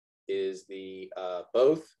is the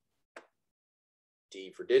both,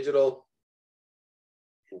 D for digital,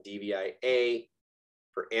 and DVI-A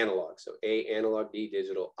for analog. So A analog, D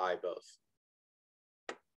digital, I both.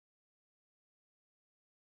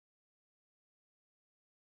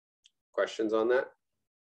 Questions on that?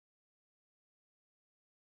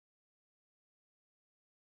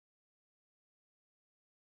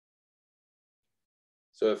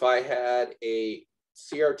 So if I had a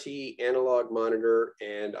CRT analog monitor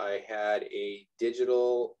and I had a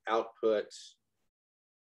digital output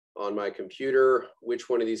on my computer, which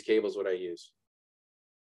one of these cables would I use?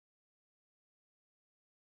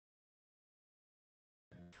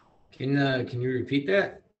 Can you repeat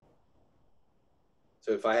that?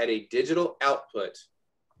 So if I had a digital output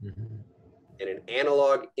and an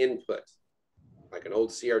analog input, like an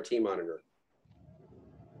old CRT monitor,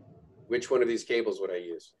 which one of these cables would I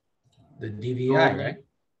use? The DVI, right?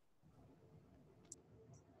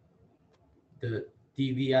 The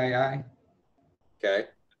DVI. Okay.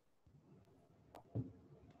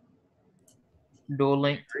 Dual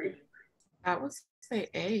link. I would say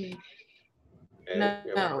A. Okay.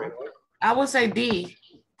 No. I would say D.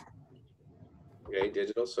 Okay,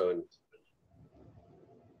 digital. So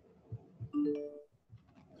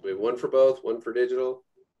we have one for both, one for digital.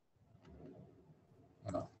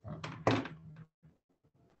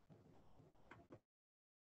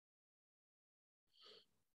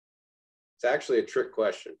 It's actually a trick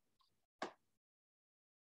question.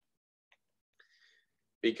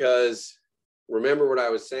 Because remember what I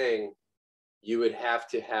was saying, you would have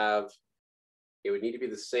to have, it would need to be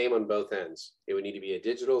the same on both ends. It would need to be a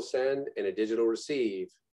digital send and a digital receive,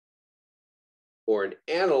 or an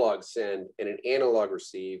analog send and an analog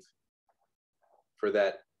receive for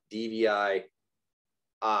that DVI-I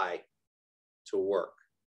to work.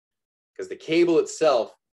 Because the cable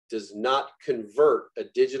itself does not convert a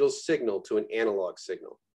digital signal to an analog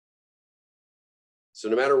signal. So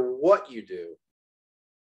no matter what you do,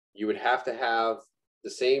 you would have to have the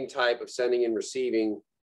same type of sending and receiving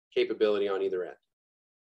capability on either end.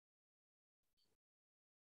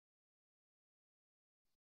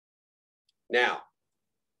 Now,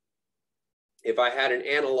 if I had an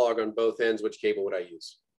analog on both ends, which cable would I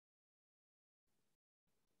use?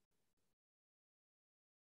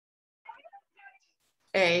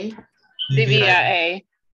 A. DVIA.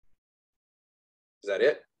 Is that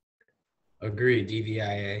it? Agree,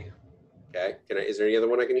 DVIA. Okay. Is there any other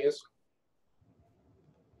one I can use?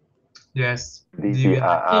 Yes.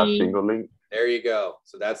 DVII single link. There you go.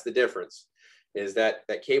 So that's the difference, is that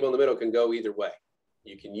that cable in the middle can go either way.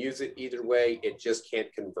 You can use it either way. It just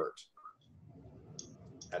can't convert.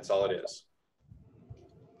 That's all it is.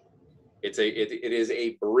 It is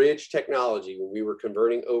a bridge technology. When we were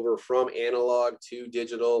converting over from analog to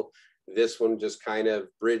digital, this one just kind of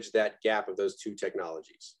bridged that gap of those two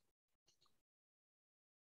technologies.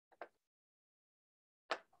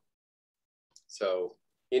 So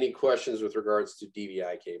any questions with regards to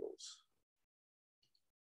DVI cables?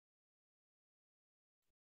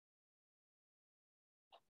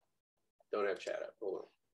 Don't have chat up, hold on.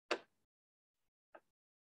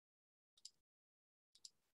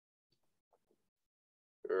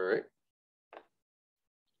 All right.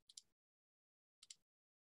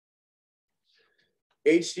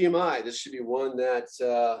 HDMI, this should be one that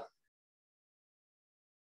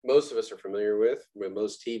most of us are familiar with.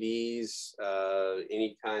 Most TVs,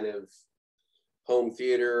 any kind of home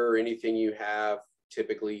theater or anything you have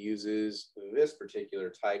typically uses this particular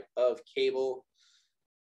type of cable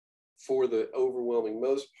for the overwhelming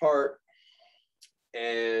most part.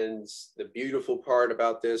 And the beautiful part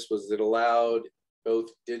about this was it allowed both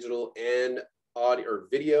digital and audio, or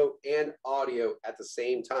video and audio at the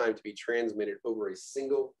same time, to be transmitted over a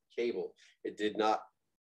single cable. It did not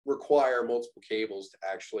require multiple cables to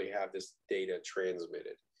actually have this data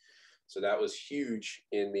transmitted. So that was huge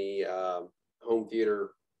in the home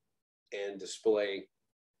theater and display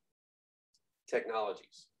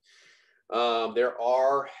technologies. There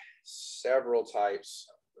are several types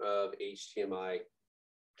of HDMI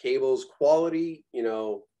cables. Quality,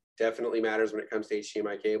 definitely matters when it comes to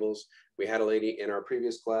HDMI cables. We had a lady in our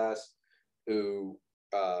previous class who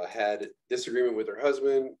had disagreement with her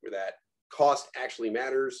husband that cost actually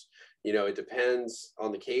matters. You know, it depends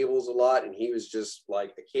on the cables a lot. And he was just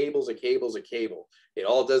like, a cable's a cable's a cable. It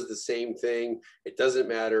all does the same thing. It doesn't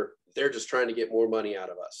matter. They're just trying to get more money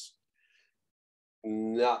out of us.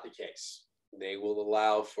 Not the case. They will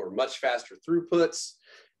allow for much faster throughputs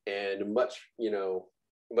and much, you know,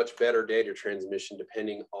 much better data transmission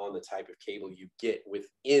depending on the type of cable you get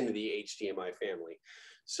within the HDMI family.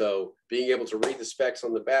 So being able to read the specs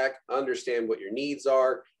on the back, understand what your needs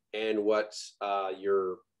are and what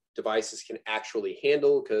your devices can actually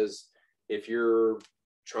handle, because if you're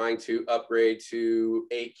trying to upgrade to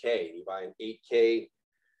 8K and you buy an 8K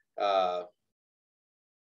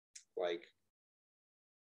like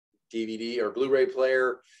DVD or Blu-ray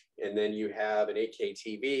player, and then you have an 8K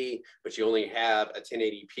TV, but you only have a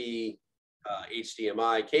 1080p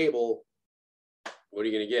HDMI cable, what are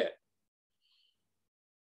you going to get?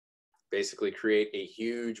 Basically create a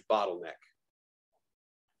huge bottleneck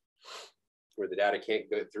where the data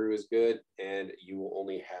can't go through as good and you will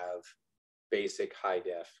only have basic high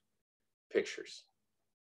def pictures.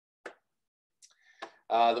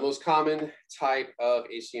 The most common type of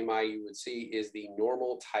HDMI you would see is the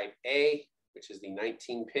normal type A, which is the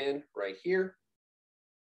 19 pin right here.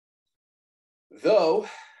 Though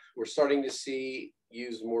we're starting to see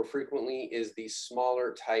used more frequently is the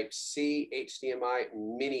smaller type C HDMI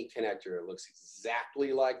mini connector. It looks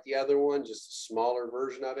exactly like the other one, just a smaller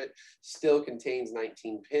version of it. Still contains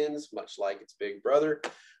 19 pins, much like its big brother,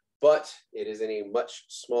 but it is in a much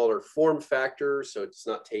smaller form factor, so it does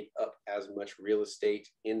not take up as much real estate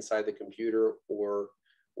inside the computer or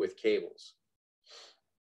with cables.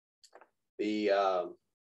 The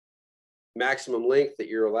maximum length that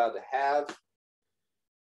you're allowed to have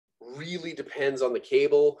really depends on the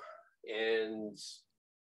cable, and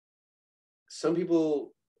some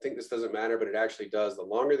people think this doesn't matter, but it actually does. The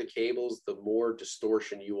longer the cables, the more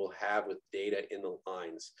distortion you will have with data in the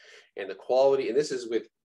lines. And the quality, and this is with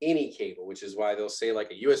any cable, which is why they'll say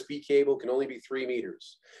like a USB cable can only be 3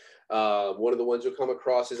 meters. One of the ones you'll come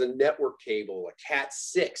across is a network cable, a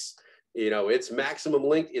Cat6. You know, its maximum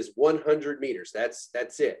length is 100 meters.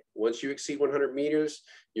 That's it. Once you exceed 100 meters,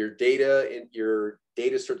 your data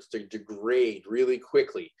starts to degrade really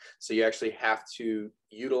quickly. So you actually have to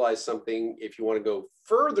utilize something. If you want to go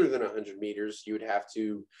further than 100 meters, you would have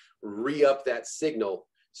to re-up that signal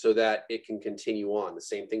so that it can continue on. The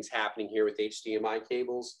same thing's happening here with HDMI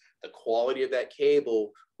cables. The quality of that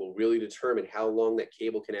cable will really determine how long that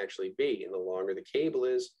cable can actually be. And the longer the cable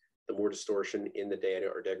is, the more distortion in the data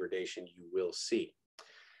or degradation you will see.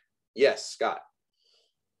 Yes, Scott.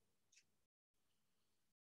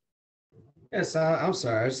 Yes, I'm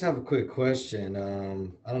sorry. I just have a quick question.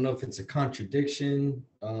 I don't know if it's a contradiction,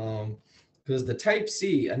 because the Type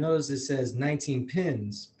C, I noticed it says 19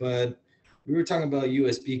 pins, but we were talking about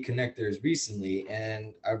USB connectors recently,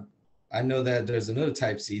 and I know that there's another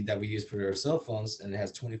Type C that we use for our cell phones, and it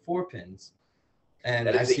has 24 pins. And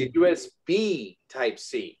that is a USB Type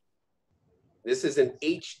C. This is an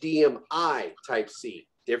HDMI Type C.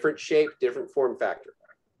 Different shape, different form factor.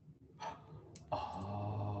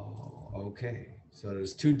 Oh, okay. So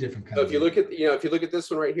there's 2 different kinds. So if you look at, if you look at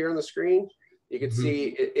this one right here on the screen, you can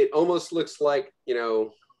see it almost looks like,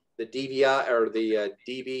 the DVI or the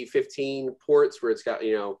DB15 ports where it's got,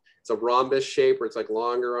 it's a rhombus shape where it's like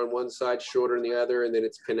longer on one side, shorter on the other, and then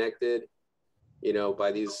it's connected,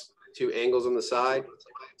 by these 2 angles on the side.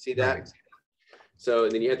 See that? Right. So,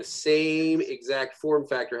 and then you have the same exact form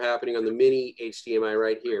factor happening on the mini HDMI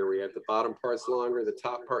right here, where you have the bottom part's longer, the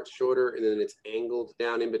top part's shorter, and then it's angled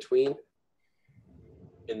down in between.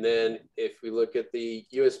 And then if we look at the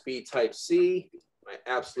USB Type C, my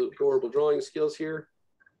absolute horrible drawing skills here,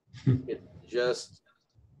 it's just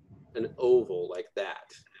an oval like that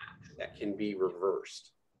can be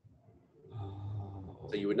reversed.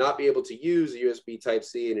 So you would not be able to use a USB Type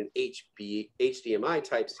C in an HDMI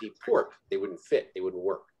Type C port. They wouldn't fit. They wouldn't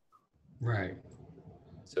work. Right.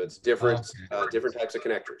 So it's different, different types of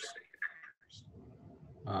connectors.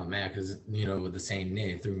 Oh man, because with the same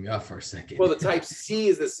name threw me off for a second. Well, the Type C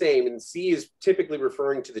is the same, and C is typically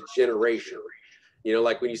referring to the generation.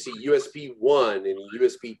 Like when you see USB 1 and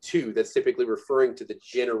USB 2, that's typically referring to the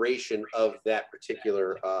generation of that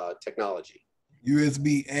particular technology.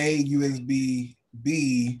 USB A, USB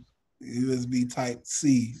B, USB Type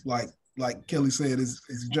C, like Kelly said, is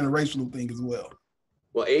a generational thing as well.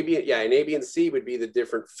 Well, and A, B, and C would be the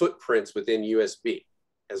different footprints within USB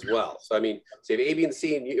as well. So, so you have A, B, and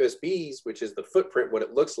C and USBs, which is the footprint, what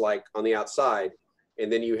it looks like on the outside.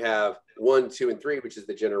 And then you have 1, 2, and 3, which is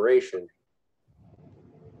the generation.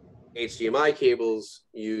 HDMI cables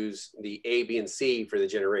use the A, B, and C for the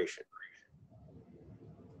generation.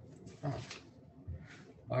 Oh.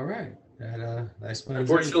 All right. That explains.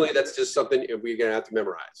 Unfortunately, that's just something we're gonna have to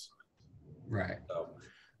memorize. Right. So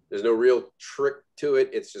there's no real trick to it.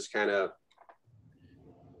 It's just kind of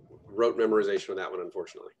rote memorization on that one,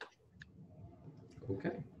 unfortunately.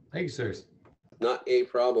 Okay. Thank you, sirs. Not a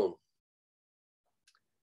problem.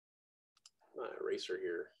 My eraser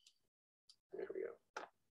here. There we go.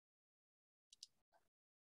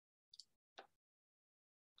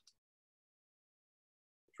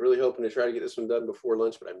 Really hoping to try to get this one done before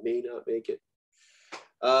lunch, but I may not make it.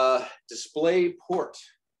 Display port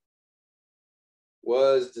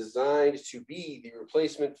was designed to be the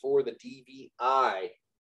replacement for the DVI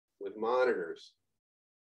with monitors.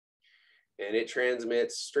 And it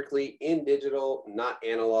transmits strictly in digital, not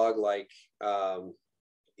analog like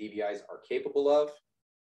DVIs are capable of.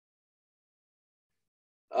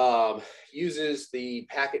 Uses the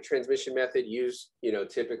packet transmission method used,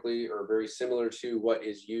 typically or very similar to what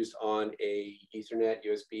is used on a Ethernet,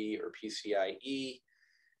 USB, or PCIe,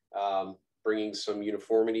 bringing some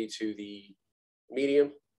uniformity to the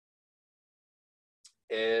medium.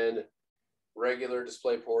 And regular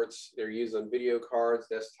display ports, they're used on video cards,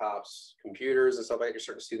 desktops, computers, and stuff like that. You're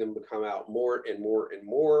starting to see them become out more and more and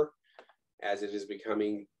more as it is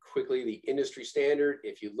becoming quickly the industry standard.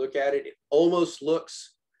 If you look at it, it almost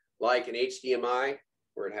looks like an HDMI,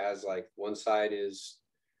 where it has like one side is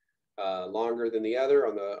longer than the other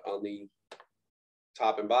on the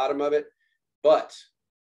top and bottom of it, but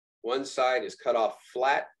one side is cut off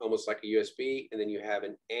flat, almost like a USB, and then you have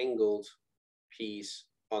an angled piece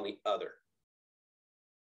on the other.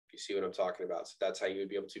 You see what I'm talking about? So that's how you would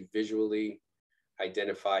be able to visually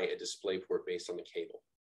identify a display port based on the cable.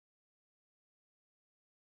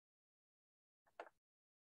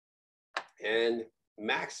 And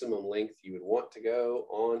maximum length you would want to go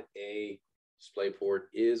on a display port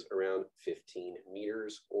is around 15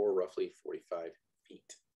 meters or roughly 45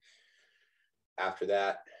 feet. After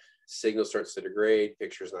that, signal starts to degrade,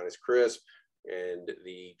 picture's not as crisp, and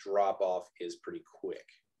the drop off is pretty quick.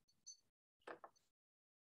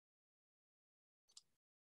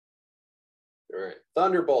 All right,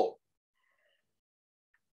 Thunderbolt.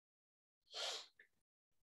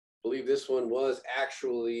 I believe this one was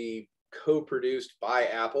actually co-produced by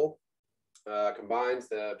Apple. Combines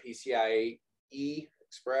the PCIe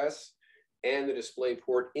Express and the display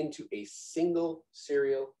port into a single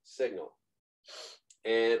serial signal,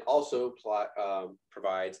 and also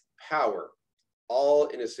provides power, all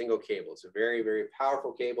in a single cable. It's a very, very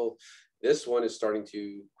powerful cable. This one is starting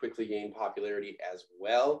to quickly gain popularity as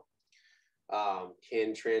well.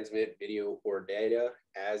 Can transmit video or data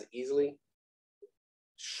as easily.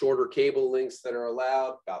 Shorter cable lengths that are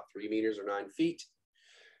allowed, about 3 meters or 9 feet.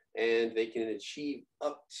 And they can achieve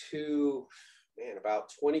up to,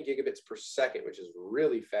 about 20 gigabits per second, which is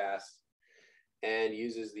really fast, and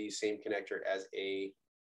uses the same connector as a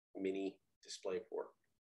mini display port.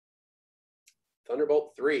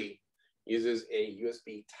 Thunderbolt 3 uses a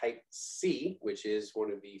USB Type-C, which is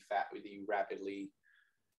one of the rapidly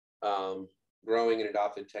growing and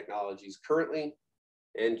adopted technologies currently,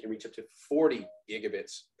 and can reach up to 40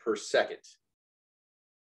 gigabits per second.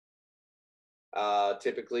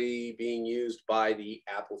 Typically being used by the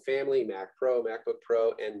Apple family, Mac Pro, MacBook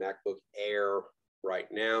Pro, and MacBook Air right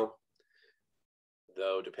now.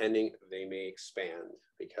 Though depending, they may expand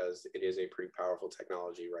because it is a pretty powerful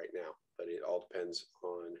technology right now, but it all depends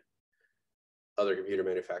on other computer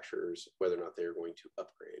manufacturers, whether or not they're going to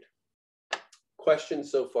upgrade.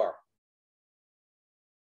 Questions so far?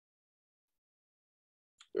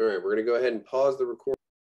 All right, we're going to go ahead and pause the recording.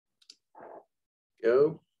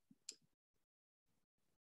 Go.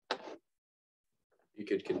 You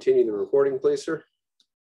could continue the recording, please, sir.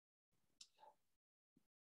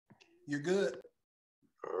 You're good.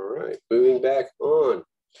 All right, moving back on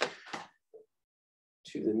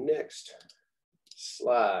to the next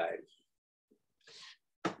slide.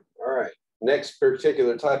 All right, next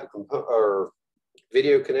particular type of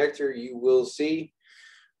video connector you will see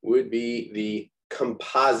would be the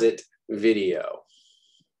composite video.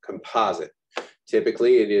 Composite.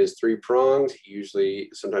 Typically, it is 3-pronged. Usually,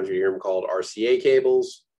 sometimes you hear them called RCA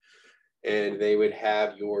cables, and they would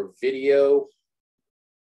have your video,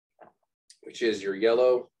 which is your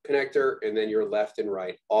yellow connector, and then your left and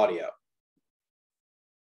right audio.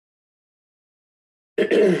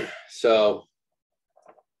 So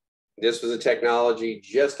this was a technology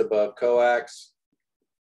just above coax,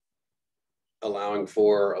 allowing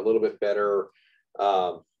for a little bit better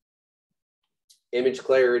image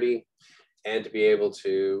clarity and to be able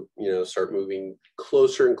to, you know, start moving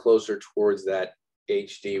closer and closer towards that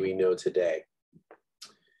HD we know today.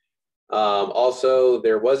 Also,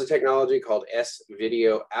 there was a technology called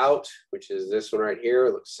S-Video Out, which is this one right here.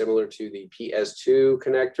 It looks similar to the PS2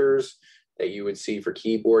 connectors that you would see for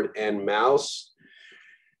keyboard and mouse.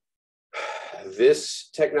 This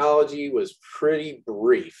technology was pretty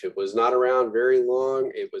brief. It was not around very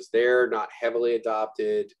long. It was there, not heavily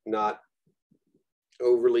adopted, not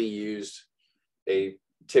overly used. They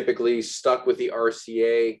typically stuck with the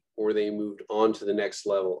RCA, or they moved on to the next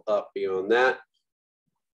level up beyond that.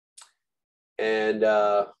 And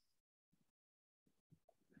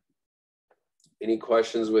any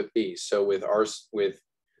questions with these? So with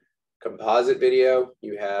composite video,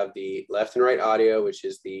 you have the left and right audio, which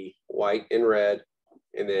is the white and red,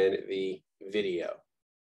 and then the video.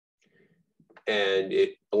 And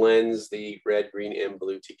it blends the red, green, and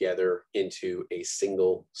blue together into a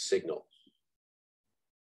single signal.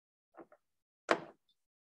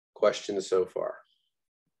 Questions so far?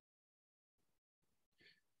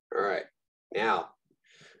 All right. Now,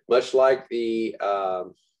 much like the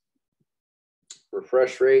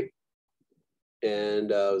refresh rate and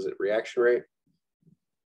was it reaction rate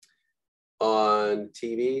on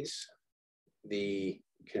TVs, the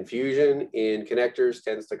confusion in connectors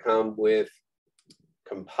tends to come with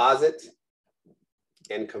composite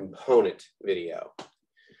and component video.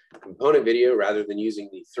 Component video, rather than using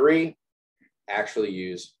the 3, actually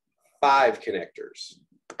use 5 connectors.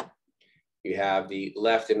 You have the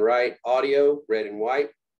left and right audio, red and white,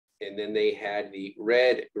 and then they had the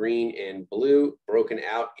red, green, and blue broken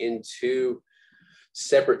out into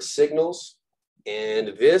separate signals.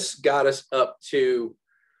 And this got us up to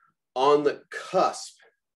on the cusp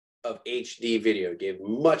of HD video, gave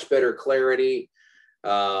much better clarity.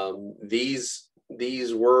 These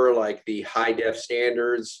were like the high def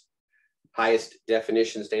standards, highest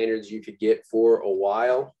definition standards you could get for a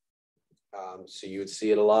while. So you would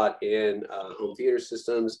see it a lot in home theater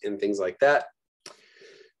systems and things like that.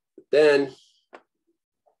 Then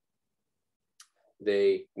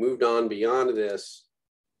they moved on beyond this.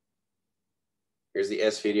 Here's the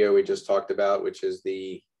S-Video we just talked about, which is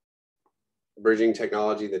the bridging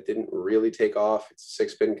technology that didn't really take off. It's a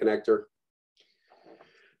 6-pin connector.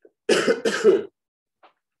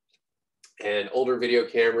 And older video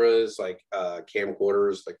cameras, like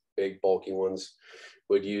camcorders, like big bulky ones,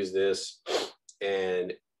 would use this,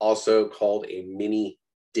 and also called a mini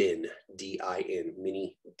DIN, D-I-N,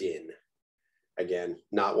 mini DIN. Again,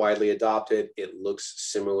 not widely adopted. It looks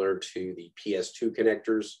similar to the PS2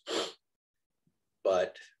 connectors,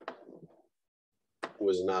 but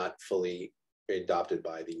was not fully adopted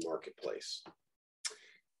by the marketplace.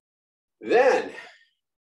 Then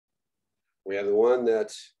we have the one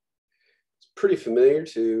that's pretty familiar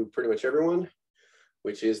to pretty much everyone,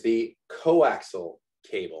 which is the coaxial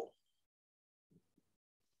cable.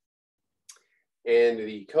 And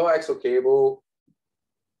the coaxial cable,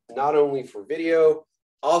 not only for video,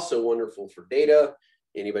 also wonderful for data.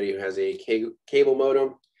 Anybody who has a cable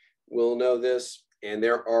modem will know this. And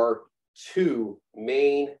there are 2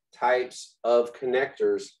 main types of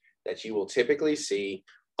connectors that you will typically see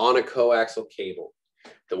on a coaxial cable.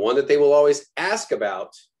 The one that they will always ask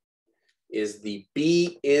about is the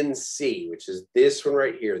BNC, which is this one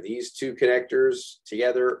right here. These 2 connectors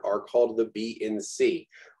together are called the BNC.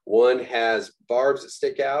 One has barbs that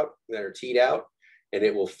stick out, that are teed out, and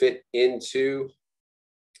it will fit into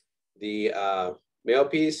the male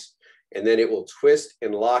piece, and then it will twist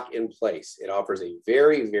and lock in place. It offers a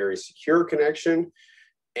very, very secure connection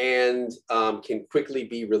and can quickly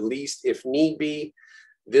be released if need be.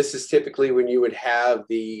 This is typically when you would have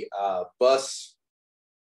the bus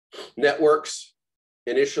networks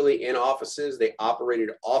initially in offices. They operated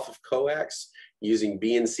off of coax using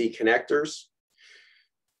BNC connectors.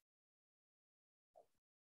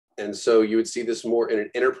 And so you would see this more in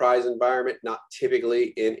an enterprise environment, not typically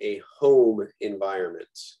in a home environment.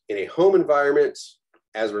 In a home environment,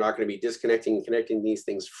 as we're not going to be disconnecting and connecting these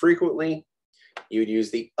things frequently, you would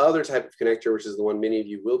use the other type of connector, which is the one many of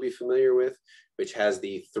you will be familiar with, which has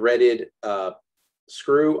the threaded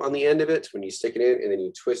screw on the end of it when you stick it in, and then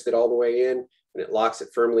you twist it all the way in, and it locks it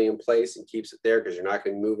firmly in place and keeps it there because you're not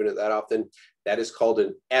going to be moving it that often. That is called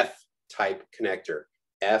an F-type connector.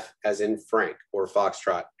 F as in Frank or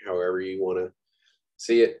Foxtrot, however you want to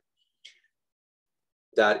see it.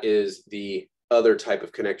 That is the other type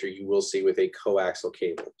of connector you will see with a coaxial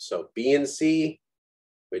cable. So BNC,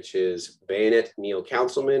 which is bayonet Neil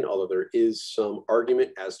Councilman, although there is some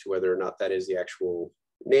argument as to whether or not that is the actual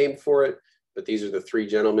name for it. But these are the 3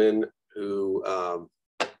 gentlemen who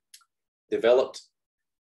developed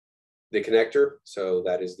the connector, so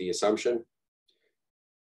that is the assumption,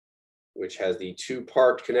 which has the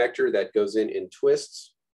 2-part connector that goes in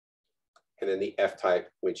twists, and then the F-type,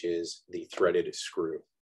 which is the threaded screw.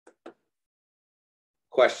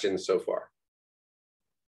 Questions so far?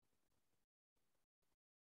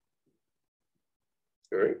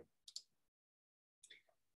 All right.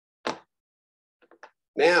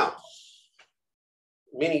 Now,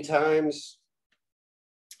 many times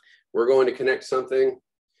we're going to connect something,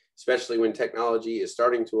 especially when technology is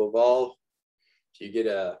starting to evolve. If you get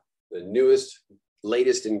the newest,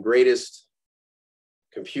 latest and greatest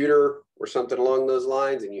computer or something along those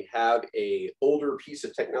lines, and you have a older piece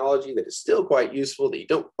of technology that is still quite useful that you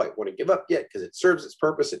don't quite want to give up yet because it serves its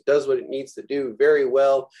purpose, it does what it needs to do very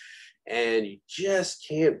well, and you just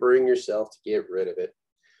can't bring yourself to get rid of it.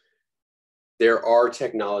 There are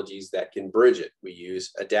technologies that can bridge it. We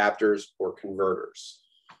use adapters or converters.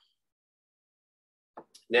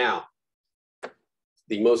 Now,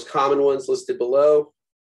 the most common ones listed below,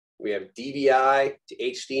 we have DVI to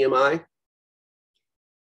HDMI.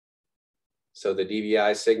 So the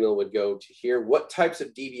DVI signal would go to here. What types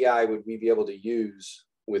of DVI would we be able to use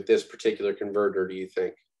with this particular converter, do you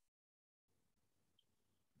think?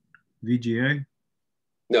 VGA?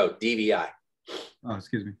 No, DVI. Oh,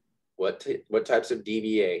 excuse me. What types of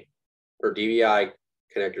DVA or DVI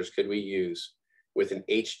connectors could we use with an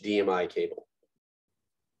HDMI cable?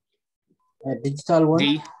 Digital one.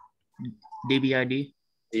 D. DVI-D.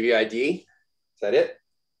 DVI-D? Is that it?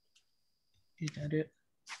 Is that it?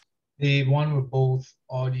 The one with both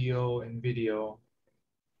audio and video.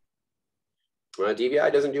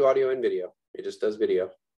 DVI doesn't do audio and video. It just does video.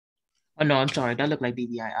 Oh, no, I'm sorry. That looked like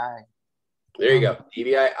DVI-I. There you go,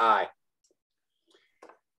 DVI-I.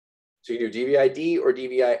 So you do DVI-D or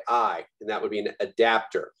DVI-I, and that would be an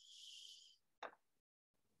adapter.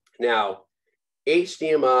 Now,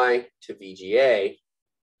 HDMI to VGA,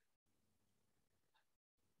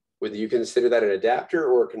 would you consider that an adapter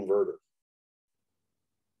or a converter?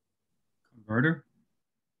 Converter?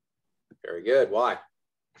 Very good. Why?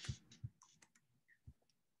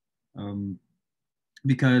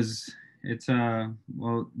 Because it's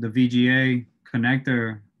well, the VGA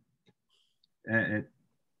connector, it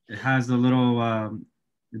has a little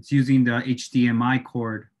it's using the HDMI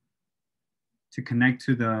cord to connect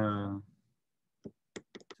to the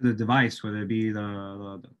device, whether it be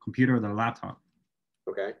the computer or the laptop.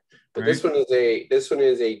 Okay, but right? this one is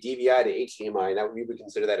a DVI to HDMI, and that we would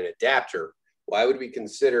consider that an adapter. Why would we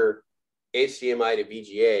consider HDMI to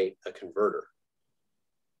VGA a converter?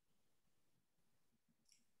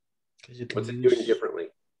 What's it doing differently?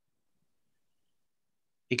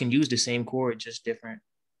 You can use the same cord, just different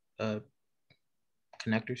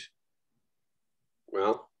connectors.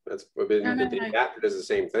 Well, the adapter does the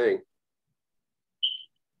same thing.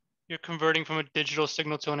 You're converting from a digital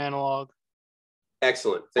signal to an analog.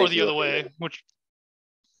 Excellent. Or the other way,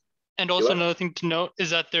 and also another thing to note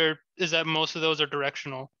is that most of those are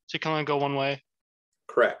directional, so you can only go one way.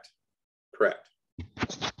 Correct.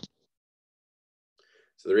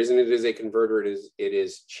 So the reason it is a converter, it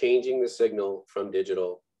is changing the signal from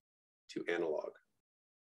digital to analog.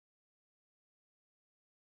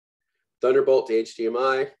 Thunderbolt to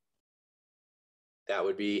HDMI, that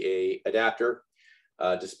would be a adapter.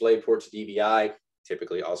 DisplayPort to DVI,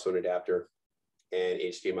 typically also an adapter. And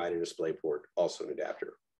HDMI to DisplayPort, also an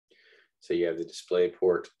adapter. So you have the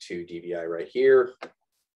DisplayPort to DVI right here.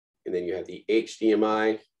 And then you have the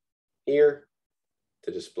HDMI here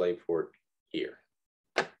to DisplayPort here.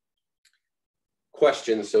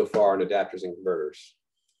 Questions so far on adapters and converters?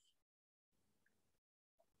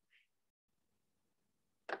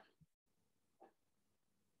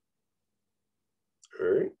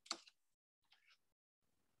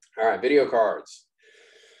 All right, video cards.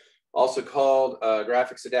 Also called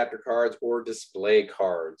graphics adapter cards or display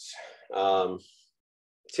cards.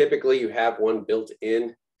 Typically you have one built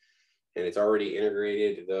in and it's already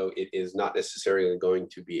integrated, though it is not necessarily going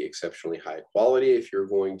to be exceptionally high quality. If you're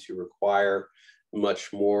going to require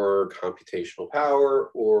much more computational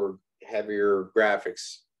power or heavier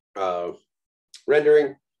graphics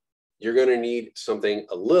rendering, you're going to need something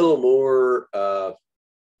a little more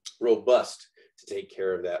robust to take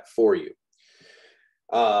care of that for you.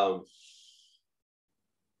 A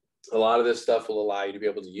lot of this stuff will allow you to be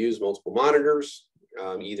able to use multiple monitors,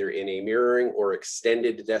 either in a mirroring or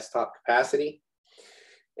extended desktop capacity.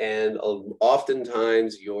 And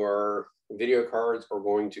oftentimes your video cards are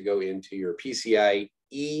going to go into your PCIe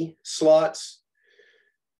slots,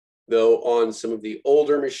 though on some of the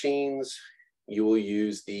older machines, you will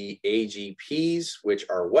use the AGPs, which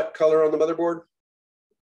are what color on the motherboard?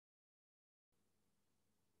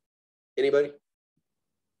 Anybody?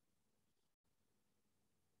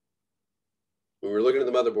 When we're looking at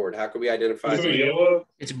the motherboard, how can we identify? Is it yellow?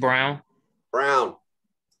 It's brown. Brown.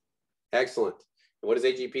 Excellent. And what does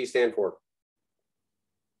AGP stand for?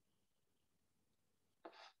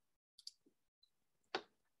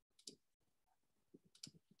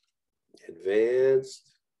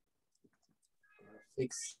 Advanced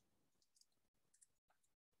Six.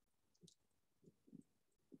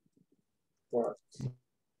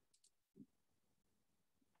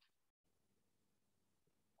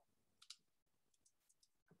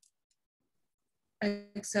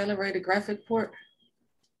 Accelerated graphic port.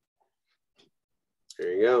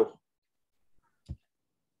 There you go.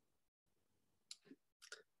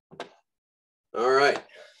 All right.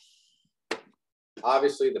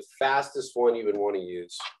 Obviously, the fastest one you would want to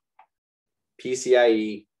use,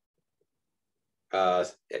 PCIe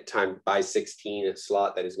at time by 16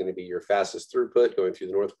 slot. That is going to be your fastest throughput going through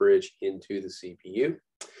the North Bridge into the CPU.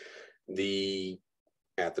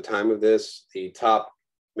 At the time of this, the top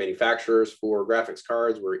manufacturers for graphics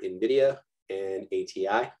cards were NVIDIA and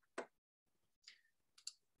ATI.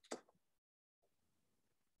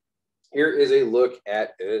 Here is a look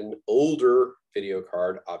at an older video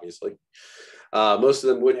card, obviously. Most of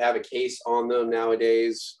them would have a case on them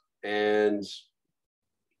nowadays and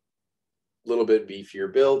a little bit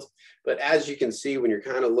beefier build. But as you can see, when you're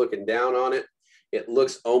kind of looking down on it, it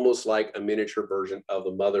looks almost like a miniature version of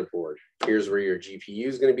the motherboard. Here's where your GPU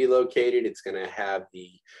is going to be located. It's going to have the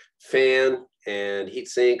fan and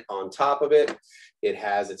heatsink on top of it. It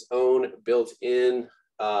has its own built-in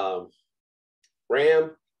RAM.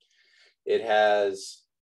 It has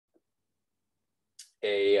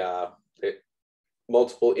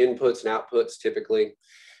multiple inputs and outputs typically.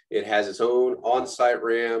 It has its own on-site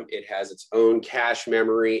RAM. It has its own cache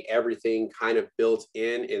memory, everything kind of built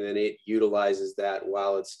in, and then it utilizes that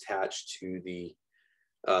while it's attached to the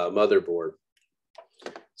motherboard.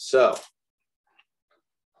 So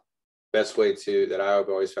best way that I've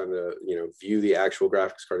always found to view the actual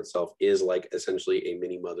graphics card itself is like essentially a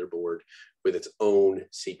mini motherboard with its own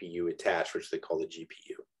CPU attached, which they call the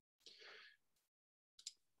GPU.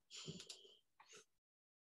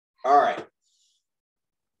 All right.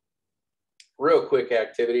 Real quick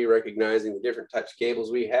activity, recognizing the different types of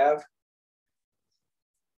cables we have.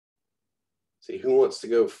 See who wants to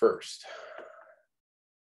go first.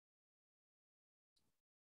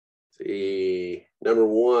 See, number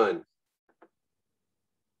one,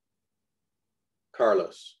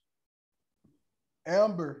 Carlos.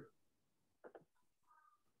 Amber.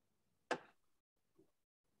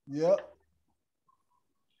 Yep.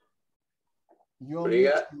 What do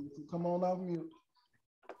you got? Come on off mute.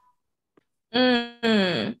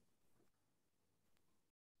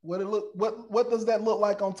 What does that look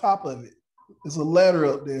like on top of it? There's a letter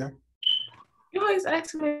up there. You always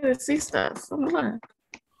ask me to see stuff. Come on.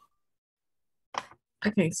 I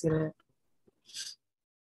can't see that.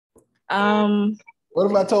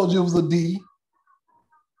 What if I told you it was a D?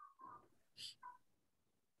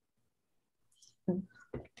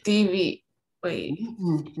 DV. Wait.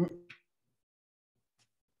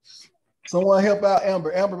 Someone help out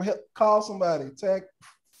Amber. Amber, call somebody. Tag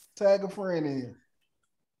a friend in.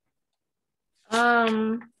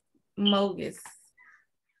 Mogus.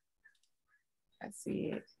 I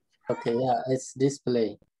see it. Okay, yeah, it's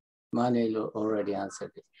display. Manuel already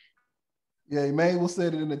answered it. Yeah, Emmanuel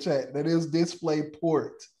said it in the chat. That is display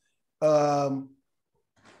port. Let's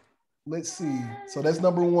see. So that's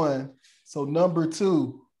number one. So number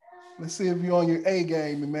two. Let's see if you're on your A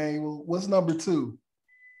game, Emmanuel. What's number two?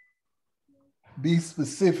 Be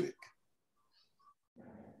specific.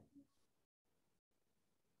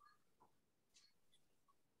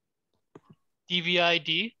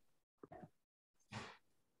 DVID.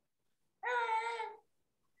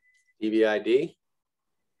 DVID.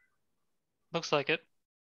 Looks like it.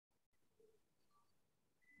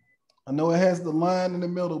 I know it has the line in the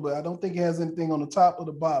middle, but I don't think it has anything on the top or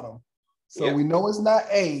the bottom. So Yep. we know it's not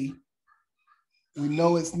A. We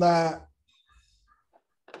know it's not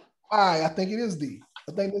I think it is D.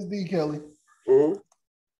 I think it's D, Kelly. Mm-hmm.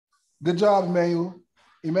 Good job, Emmanuel.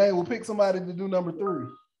 Emmanuel, pick somebody to do number three.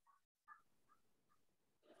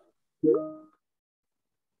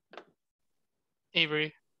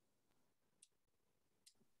 Avery.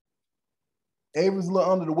 Avery's a little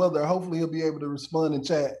under the weather. Hopefully he'll be able to respond in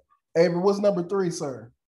chat. Avery, what's number three,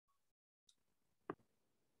 sir?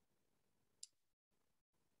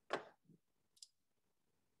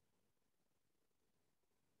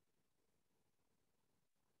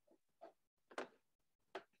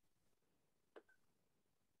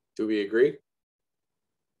 Do we agree?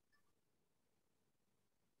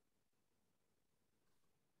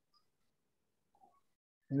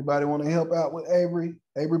 Anybody want to help out with Avery?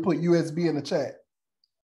 Avery put USB in the chat.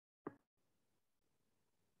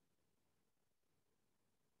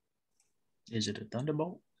 Is it a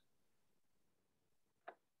Thunderbolt?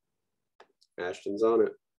 Ashton's on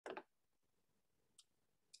it.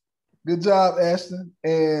 Good job, Ashton.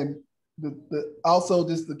 And also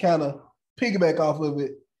just to kind of piggyback off of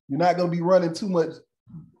it, you're not going to be running too much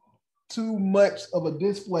of a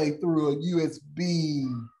display through a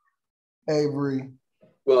USB, Avery.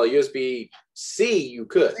 Well, USB-C you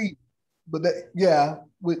could. C, but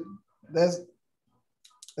that's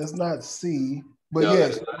not C. But No,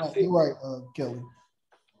 yes, that's not C. you're right, Kelly.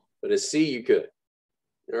 But a C you could.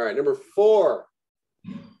 All right, number 4.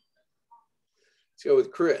 Let's go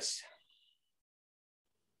with Chris.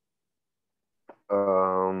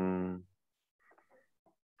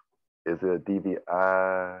 Is it a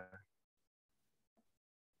DVI?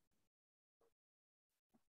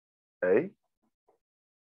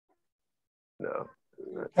 No.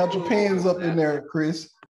 Count your pens up in there,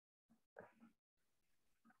 Chris.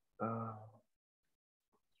 Right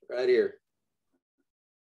here.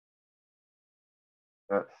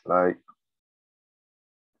 That's like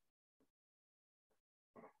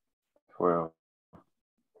 12.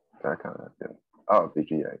 That kind of thing. Oh,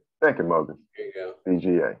 VGA. Thank you, Morgan. There you go.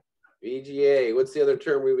 VGA. VGA. What's the other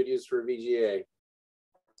term we would use for VGA?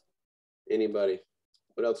 Anybody?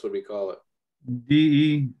 What else would we call it?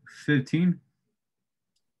 DE15.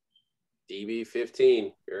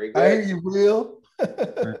 DB15. Very good. I hear you, Will.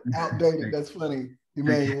 Outdated. That's funny,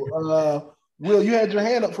 Emmanuel. Will, you had your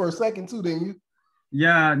hand up for a second too, didn't you?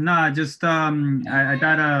 Yeah, no, just I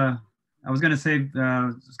got I was gonna say I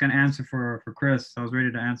was gonna answer for Chris. I was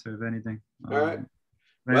ready to answer if anything. All right.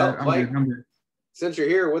 But Well, I'm good. Since you're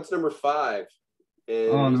here, what's number 5?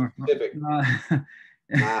 Number Pacific.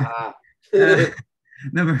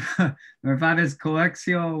 Number 5 is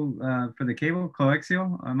coaxial for the cable.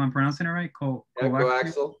 Coaxial. Am I pronouncing it right?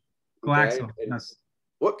 Coaxial. Coaxial. Okay. Yes.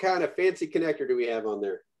 What kind of fancy connector do we have on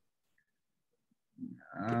there?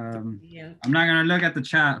 I'm not gonna look at the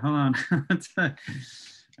chat. Hold on.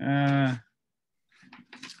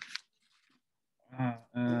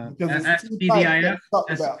 SPDIF.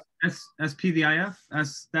 SPDIF.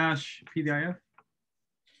 S-PDIF.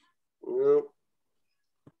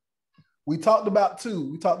 We talked about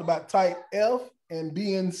 2. We talked about type F and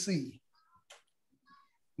B and C.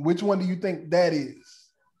 Which one do you think that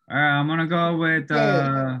is? I'm gonna go with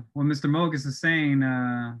what Mr. Mogus is saying.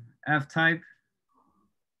 F type.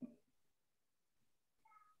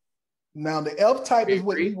 Now the F type is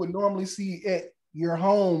what you would normally see at your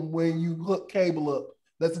home when you hook cable up.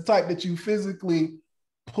 That's the type that you physically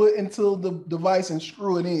put into the device and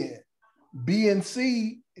screw it in. B and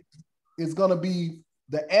C is going to be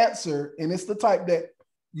the answer, and it's the type that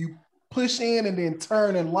you push in and then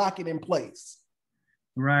turn and lock it in place.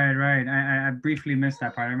 Right. I briefly missed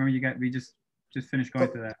that part. I remember we just finished going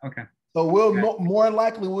through that. Okay. So more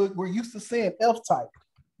likely we're used to saying F type,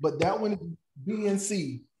 but that one is B and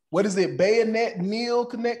C. What is it? Bayonet Neil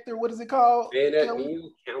connector? What is it called? Bayonet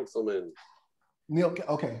Neil Councilman. Neil.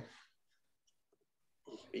 Okay.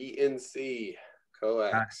 BNC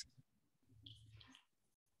coax.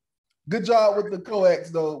 Good job with the coax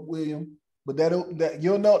though, William. But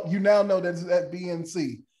you now know that's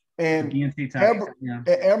BNC. And BNC type.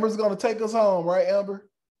 Amber's gonna take us home, right, Amber?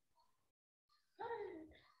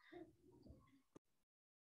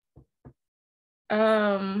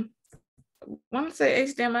 Want to say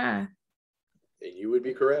HDMI. And you would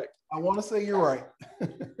be correct. I want to say you're right.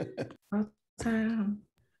 Time.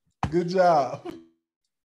 Good job.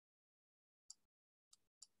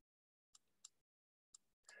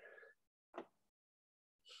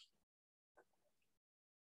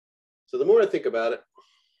 So the more I think about it,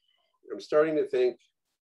 I'm starting to think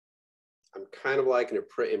I'm kind of like an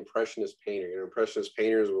impressionist painter. You know, impressionist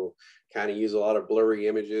painters will kind of use a lot of blurry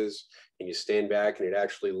images, and you stand back and it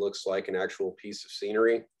actually looks like an actual piece of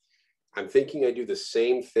scenery. I'm thinking I do the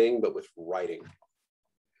same thing, but with writing.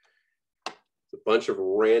 It's a bunch of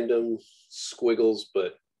random squiggles,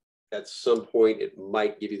 but at some point it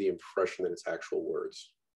might give you the impression that it's actual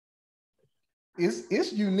words.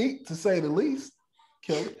 It's unique to say the least,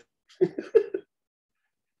 Kelly.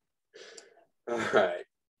 All right.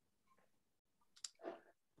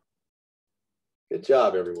 Good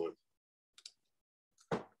job, everyone.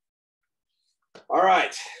 All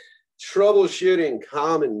right. Troubleshooting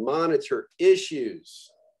common monitor issues.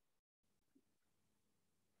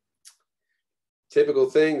 Typical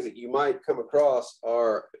things that you might come across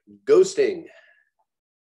are ghosting,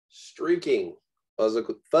 streaking,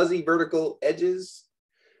 fuzzy vertical edges,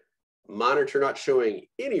 monitor not showing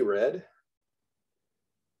any red,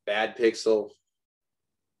 bad pixel,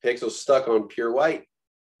 pixels stuck on pure white,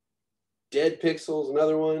 dead pixels,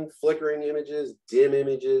 another one, flickering images, dim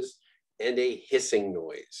images, and a hissing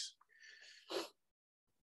noise.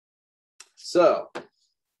 So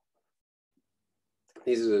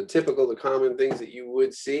these are the common things that you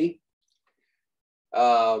would see.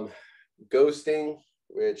 Ghosting,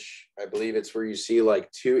 which I believe it's where you see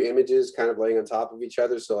like two images kind of laying on top of each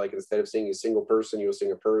other. So like instead of seeing a single person, you'll see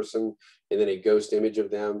a person and then a ghost image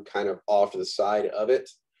of them kind of off to the side of it.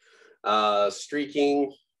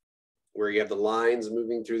 Streaking, where you have the lines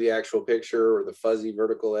moving through the actual picture or the fuzzy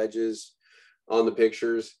vertical edges on the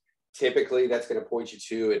pictures. Typically, that's going to point you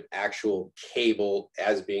to an actual cable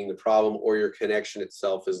as being the problem, or your connection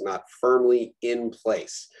itself is not firmly in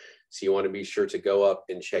place. So you want to be sure to go up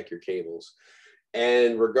and check your cables.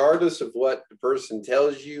 And regardless of what the person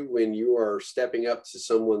tells you when you are stepping up to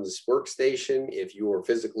someone's workstation, if you are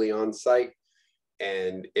physically on site,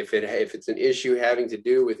 and if it's an issue having to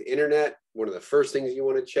do with internet, one of the first things you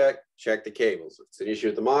want to check the cables. If it's an issue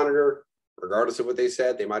with the monitor, regardless of what they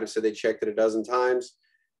said, they might have said they checked it a dozen times,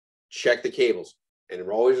 check the cables. And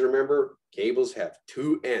always remember, cables have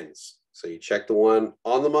two ends. So you check the one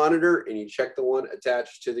on the monitor and you check the one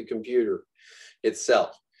attached to the computer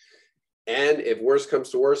itself. And if worse comes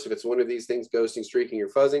to worse, if it's one of these things, ghosting, streaking, or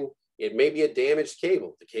fuzzing, it may be a damaged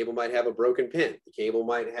cable. The cable might have a broken pin. The cable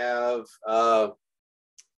might have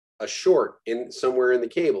a short in somewhere in the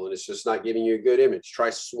cable, and it's just not giving you a good image.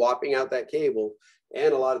 Try swapping out that cable,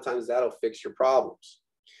 and a lot of times that'll fix your problems.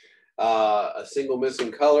 A single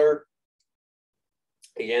missing color,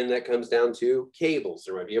 again, that comes down to cables.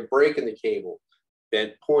 There might be a break in the cable,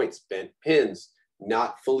 bent points, bent pins,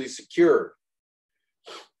 not fully secured.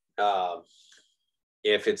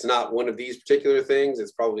 If it's not one of these particular things,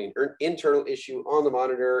 it's probably an internal issue on the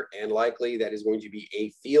monitor, and likely that is going to be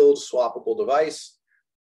a field swappable device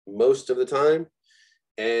most of the time.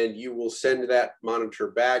 And you will send that monitor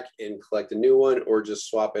back and collect a new one, or just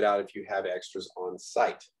swap it out if you have extras on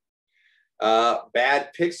site. Bad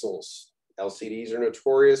pixels. LCDs are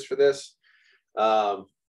notorious for this.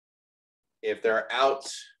 If they're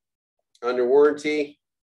out under warranty,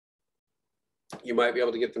 you might be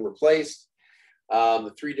able to get them replaced.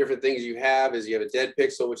 The three different things you have is you have a dead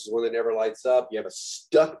pixel, which is one that never lights up. You have a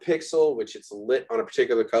stuck pixel, which it's lit on a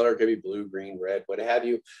particular color. It could be blue, green, red, what have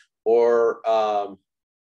you. Or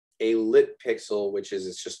a lit pixel, which is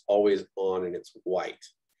it's just always on and it's white.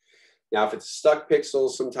 Now, if it's a stuck pixel,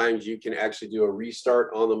 sometimes you can actually do a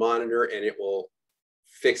restart on the monitor and it will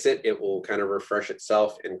fix it. It will kind of refresh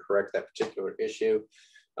itself and correct that particular issue.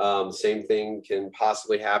 Same thing can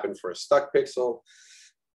possibly happen for a stuck pixel.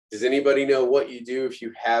 Does anybody know what you do if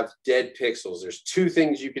you have dead pixels? There's two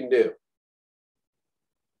things you can do.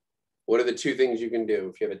 What are the two things you can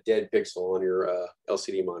do if you have a dead pixel on your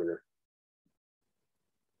LCD monitor?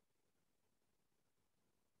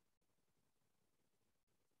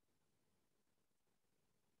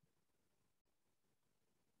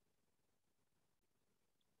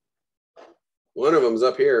 One of them's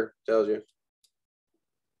up here, tells you.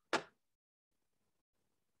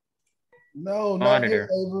 No, not yet,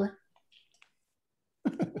 Avery.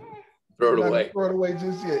 Throw it away. Throw it away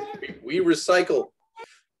just yet. We recycle.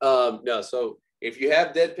 No, so if you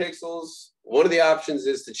have dead pixels, one of the options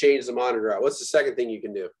is to change the monitor out. What's the second thing you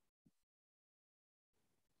can do?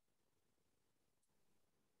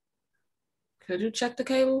 Could you check the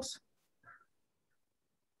cables?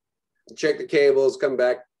 Check the cables, come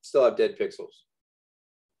back, still have dead pixels.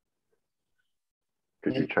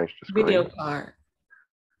 Could you change the screen? Video card.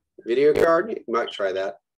 Video card, you might try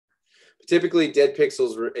that. But typically, dead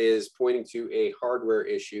pixels is pointing to a hardware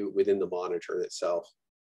issue within the monitor itself.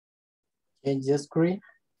 Change the screen.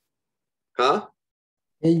 Huh?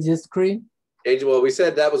 Change the screen. Well, we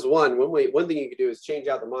said that was one. One thing you can do is change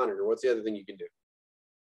out the monitor. What's the other thing you can do?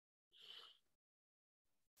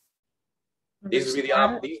 These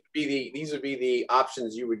would be the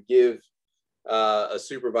options you would give a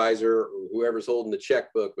supervisor or whoever's holding the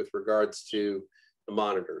checkbook with regards to the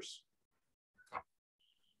monitors,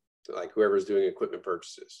 like whoever's doing equipment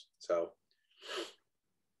purchases. So,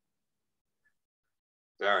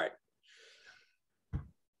 all right.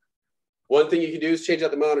 One thing you can do is change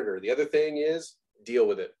out the monitor. The other thing is deal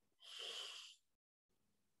with it.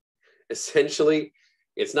 Essentially,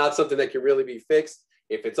 it's not something that can really be fixed.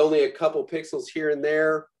 If it's only a couple pixels here and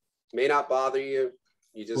there, may not bother you.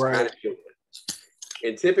 You just kind of deal with it.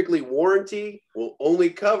 And typically warranty will only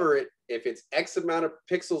cover it if it's X amount of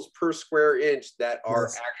pixels per square inch that are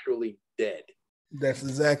actually dead. That's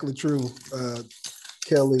exactly true,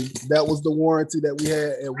 Kelly. That was the warranty that we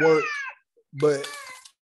had at work. But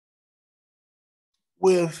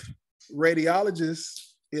with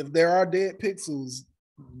radiologists, if there are dead pixels,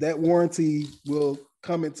 that warranty will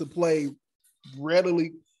come into play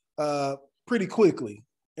readily, pretty quickly.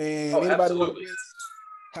 And anybody want to guess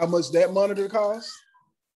how much that monitor costs?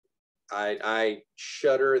 I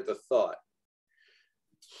shudder at the thought.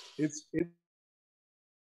 It's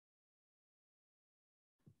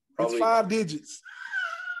 5 digits.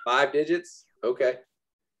 5 digits? Okay.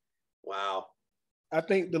 Wow. I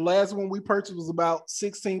think the last one we purchased was about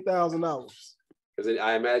 $16,000. Because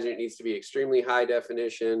I imagine it needs to be extremely high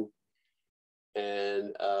definition and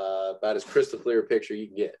about as crystal clear a picture you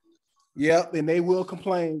can get. Yep, and they will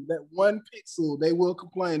complain. That 1 pixel, they will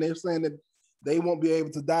complain. They're saying that they won't be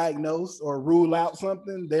able to diagnose or rule out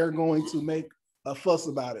something. They're going to make a fuss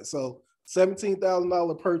about it. So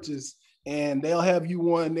 $17,000 purchase, and they'll have you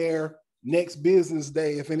one there next business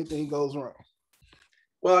day if anything goes wrong.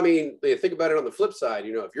 Well, I mean, think about it on the flip side.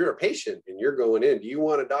 You know, if you're a patient and you're going in, do you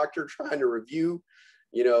want a doctor trying to review,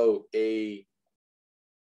 a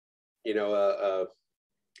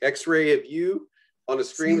X-ray of you on a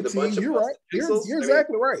screen CT, with a bunch of you're right. You're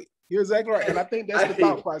exactly right. You're exactly right. And I think that's the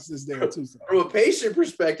thought process there too. So. From a patient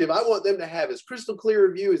perspective, I want them to have as crystal clear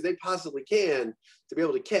a view as they possibly can to be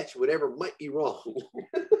able to catch whatever might be wrong.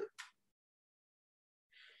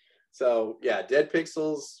 So yeah, dead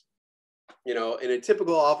pixels, in a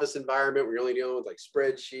typical office environment where you're only dealing with like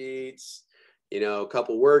spreadsheets, a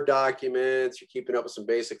couple Word documents, you're keeping up with some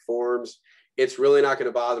basic forms, it's really not going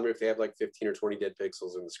to bother me if they have like 15 or 20 dead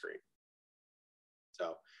pixels in the screen.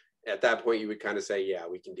 So at that point, you would kind of say, yeah,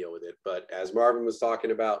 we can deal with it. But as Marvin was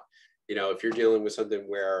talking about, if you're dealing with something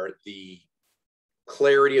where the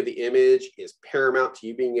clarity of the image is paramount to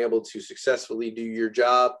you being able to successfully do your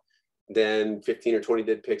job, then 15 or 20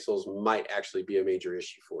 dead pixels might actually be a major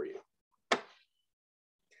issue for you.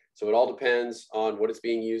 So it all depends on what it's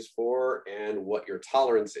being used for and what your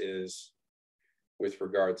tolerance is with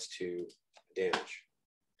regards to damage.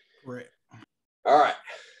 Right. All right.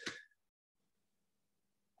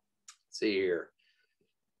 Let's see here.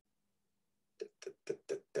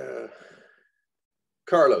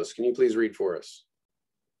 Carlos, can you please read for us?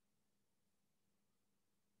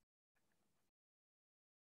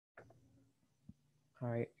 All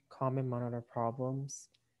right, common monitor problems.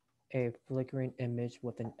 A flickering image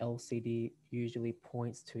with an LCD usually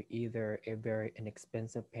points to either a very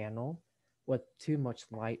inexpensive panel with too much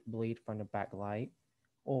light bleed from the backlight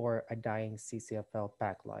or a dying CCFL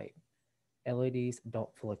backlight. LEDs don't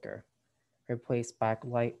flicker. Replace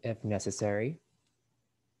backlight if necessary.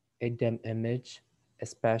 A dim image,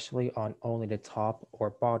 especially on only the top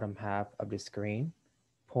or bottom half of the screen,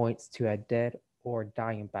 points to a dead or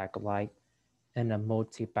dying backlight in a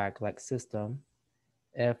multi-backlight system.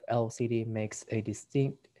 If LCD makes a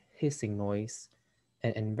distinct hissing noise,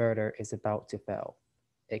 an inverter is about to fail.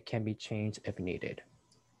 It can be changed if needed.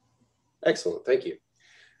 Excellent, thank you.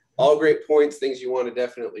 All great points, things you want to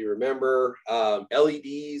definitely remember.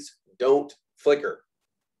 LEDs don't flicker.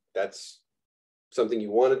 That's something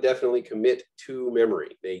you want to definitely commit to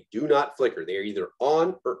memory. They do not flicker. They are either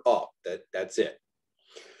on or off. That's it.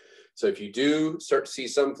 So if you do start to see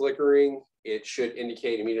some flickering, it should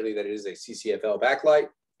indicate immediately that it is a CCFL backlight.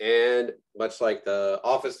 And much like the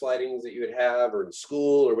office lightings that you would have or in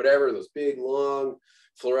school or whatever, those big, long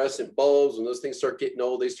fluorescent bulbs, when those things start getting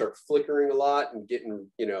old, they start flickering a lot and getting,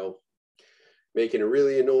 making a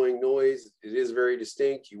really annoying noise. It is very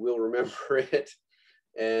distinct. You will remember it.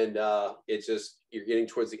 And it's just, you're getting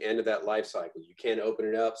towards the end of that life cycle. You can open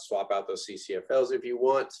it up, swap out those CCFLs if you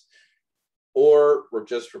want, or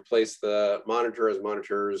just replace the monitor, as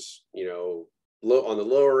monitors, on the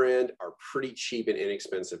lower end are pretty cheap and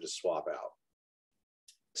inexpensive to swap out.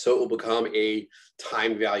 So it will become a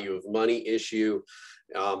time value of money issue.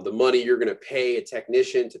 The money you're going to pay a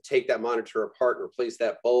technician to take that monitor apart and replace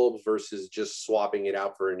that bulb versus just swapping it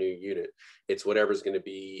out for a new unit. It's whatever's going to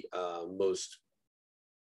be the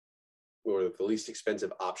least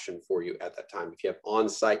expensive option for you at that time. If you have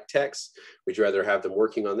on-site techs, would you rather have them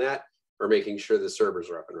working on that or making sure the servers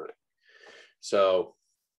are up and running? So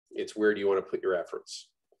it's where do you want to put your efforts?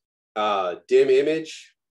 Dim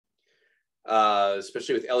image,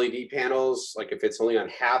 especially with LED panels, like if it's only on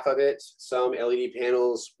half of it, some LED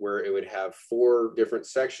panels where it would have 4 different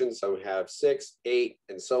sections, some have 6, 8,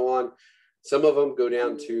 and so on. Some of them go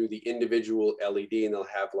down to the individual LED and they'll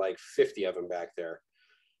have like 50 of them back there.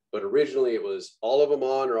 But originally it was all of them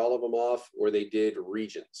on or all of them off, or they did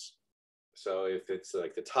regions. So if it's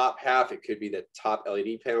like the top half, it could be the top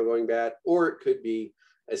LED panel going bad, or it could be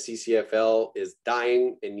a CCFL is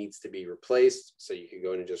dying and needs to be replaced. So you could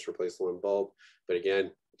go in and just replace the one bulb. But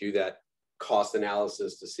again, do that cost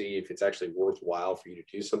analysis to see if it's actually worthwhile for you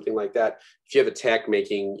to do something like that. If you have a tech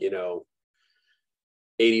making, you know,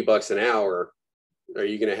 $80 an hour, are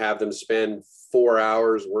you going to have them spend 4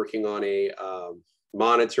 hours working on a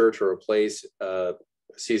monitor to replace a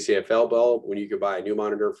CCFL bulb when you could buy a new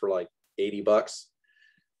monitor for like $80?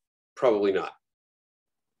 Probably not.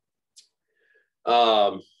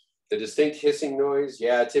 The distinct hissing noise,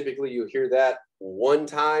 yeah, typically you hear that one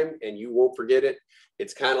time and you won't forget it.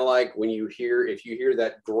 It's kind of like when you hear, if you hear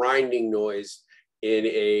that grinding noise in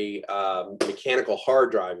a mechanical hard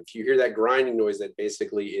drive, if you hear that grinding noise, that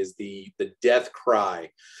basically is the death cry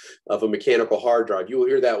of a mechanical hard drive. You will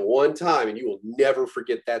hear that one time and you will never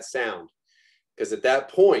forget that sound. Because at that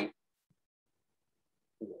point,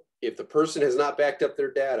 if the person has not backed up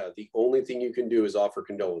their data, the only thing you can do is offer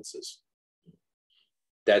condolences.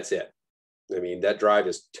 That's it. I mean, that drive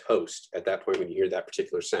is toast at that point when you hear that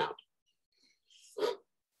particular sound.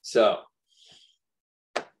 So,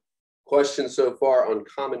 questions so far on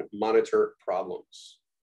common monitor problems?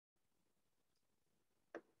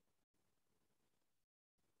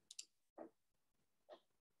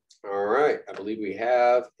 All right, I believe we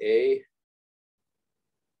have a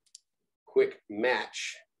quick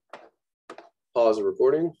match. Pause the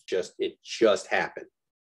recording. It just happened.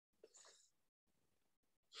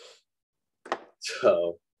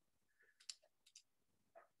 So,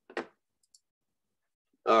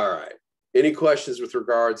 all right. Any questions with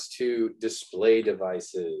regards to display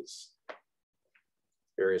devices,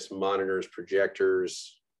 various monitors,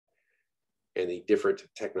 projectors, and the different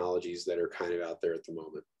technologies that are kind of out there at the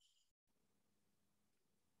moment?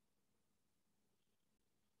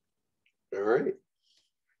 All right.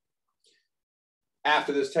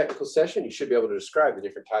 After this technical session, you should be able to describe the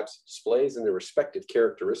different types of displays and their respective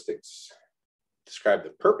characteristics, describe the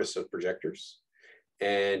purpose of projectors,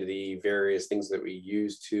 and the various things that we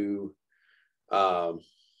use to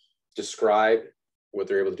describe what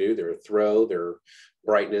they're able to do, their throw, their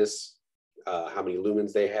brightness, how many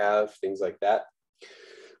lumens they have, things like that.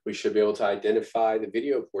 We should be able to identify the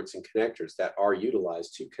video ports and connectors that are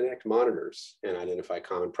utilized to connect monitors and identify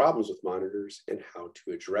common problems with monitors and how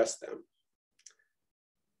to address them.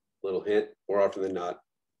 Little hint, more often than not,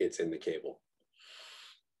 it's in the cable.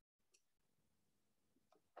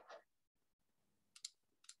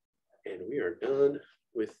 And we are done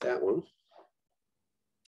with that one.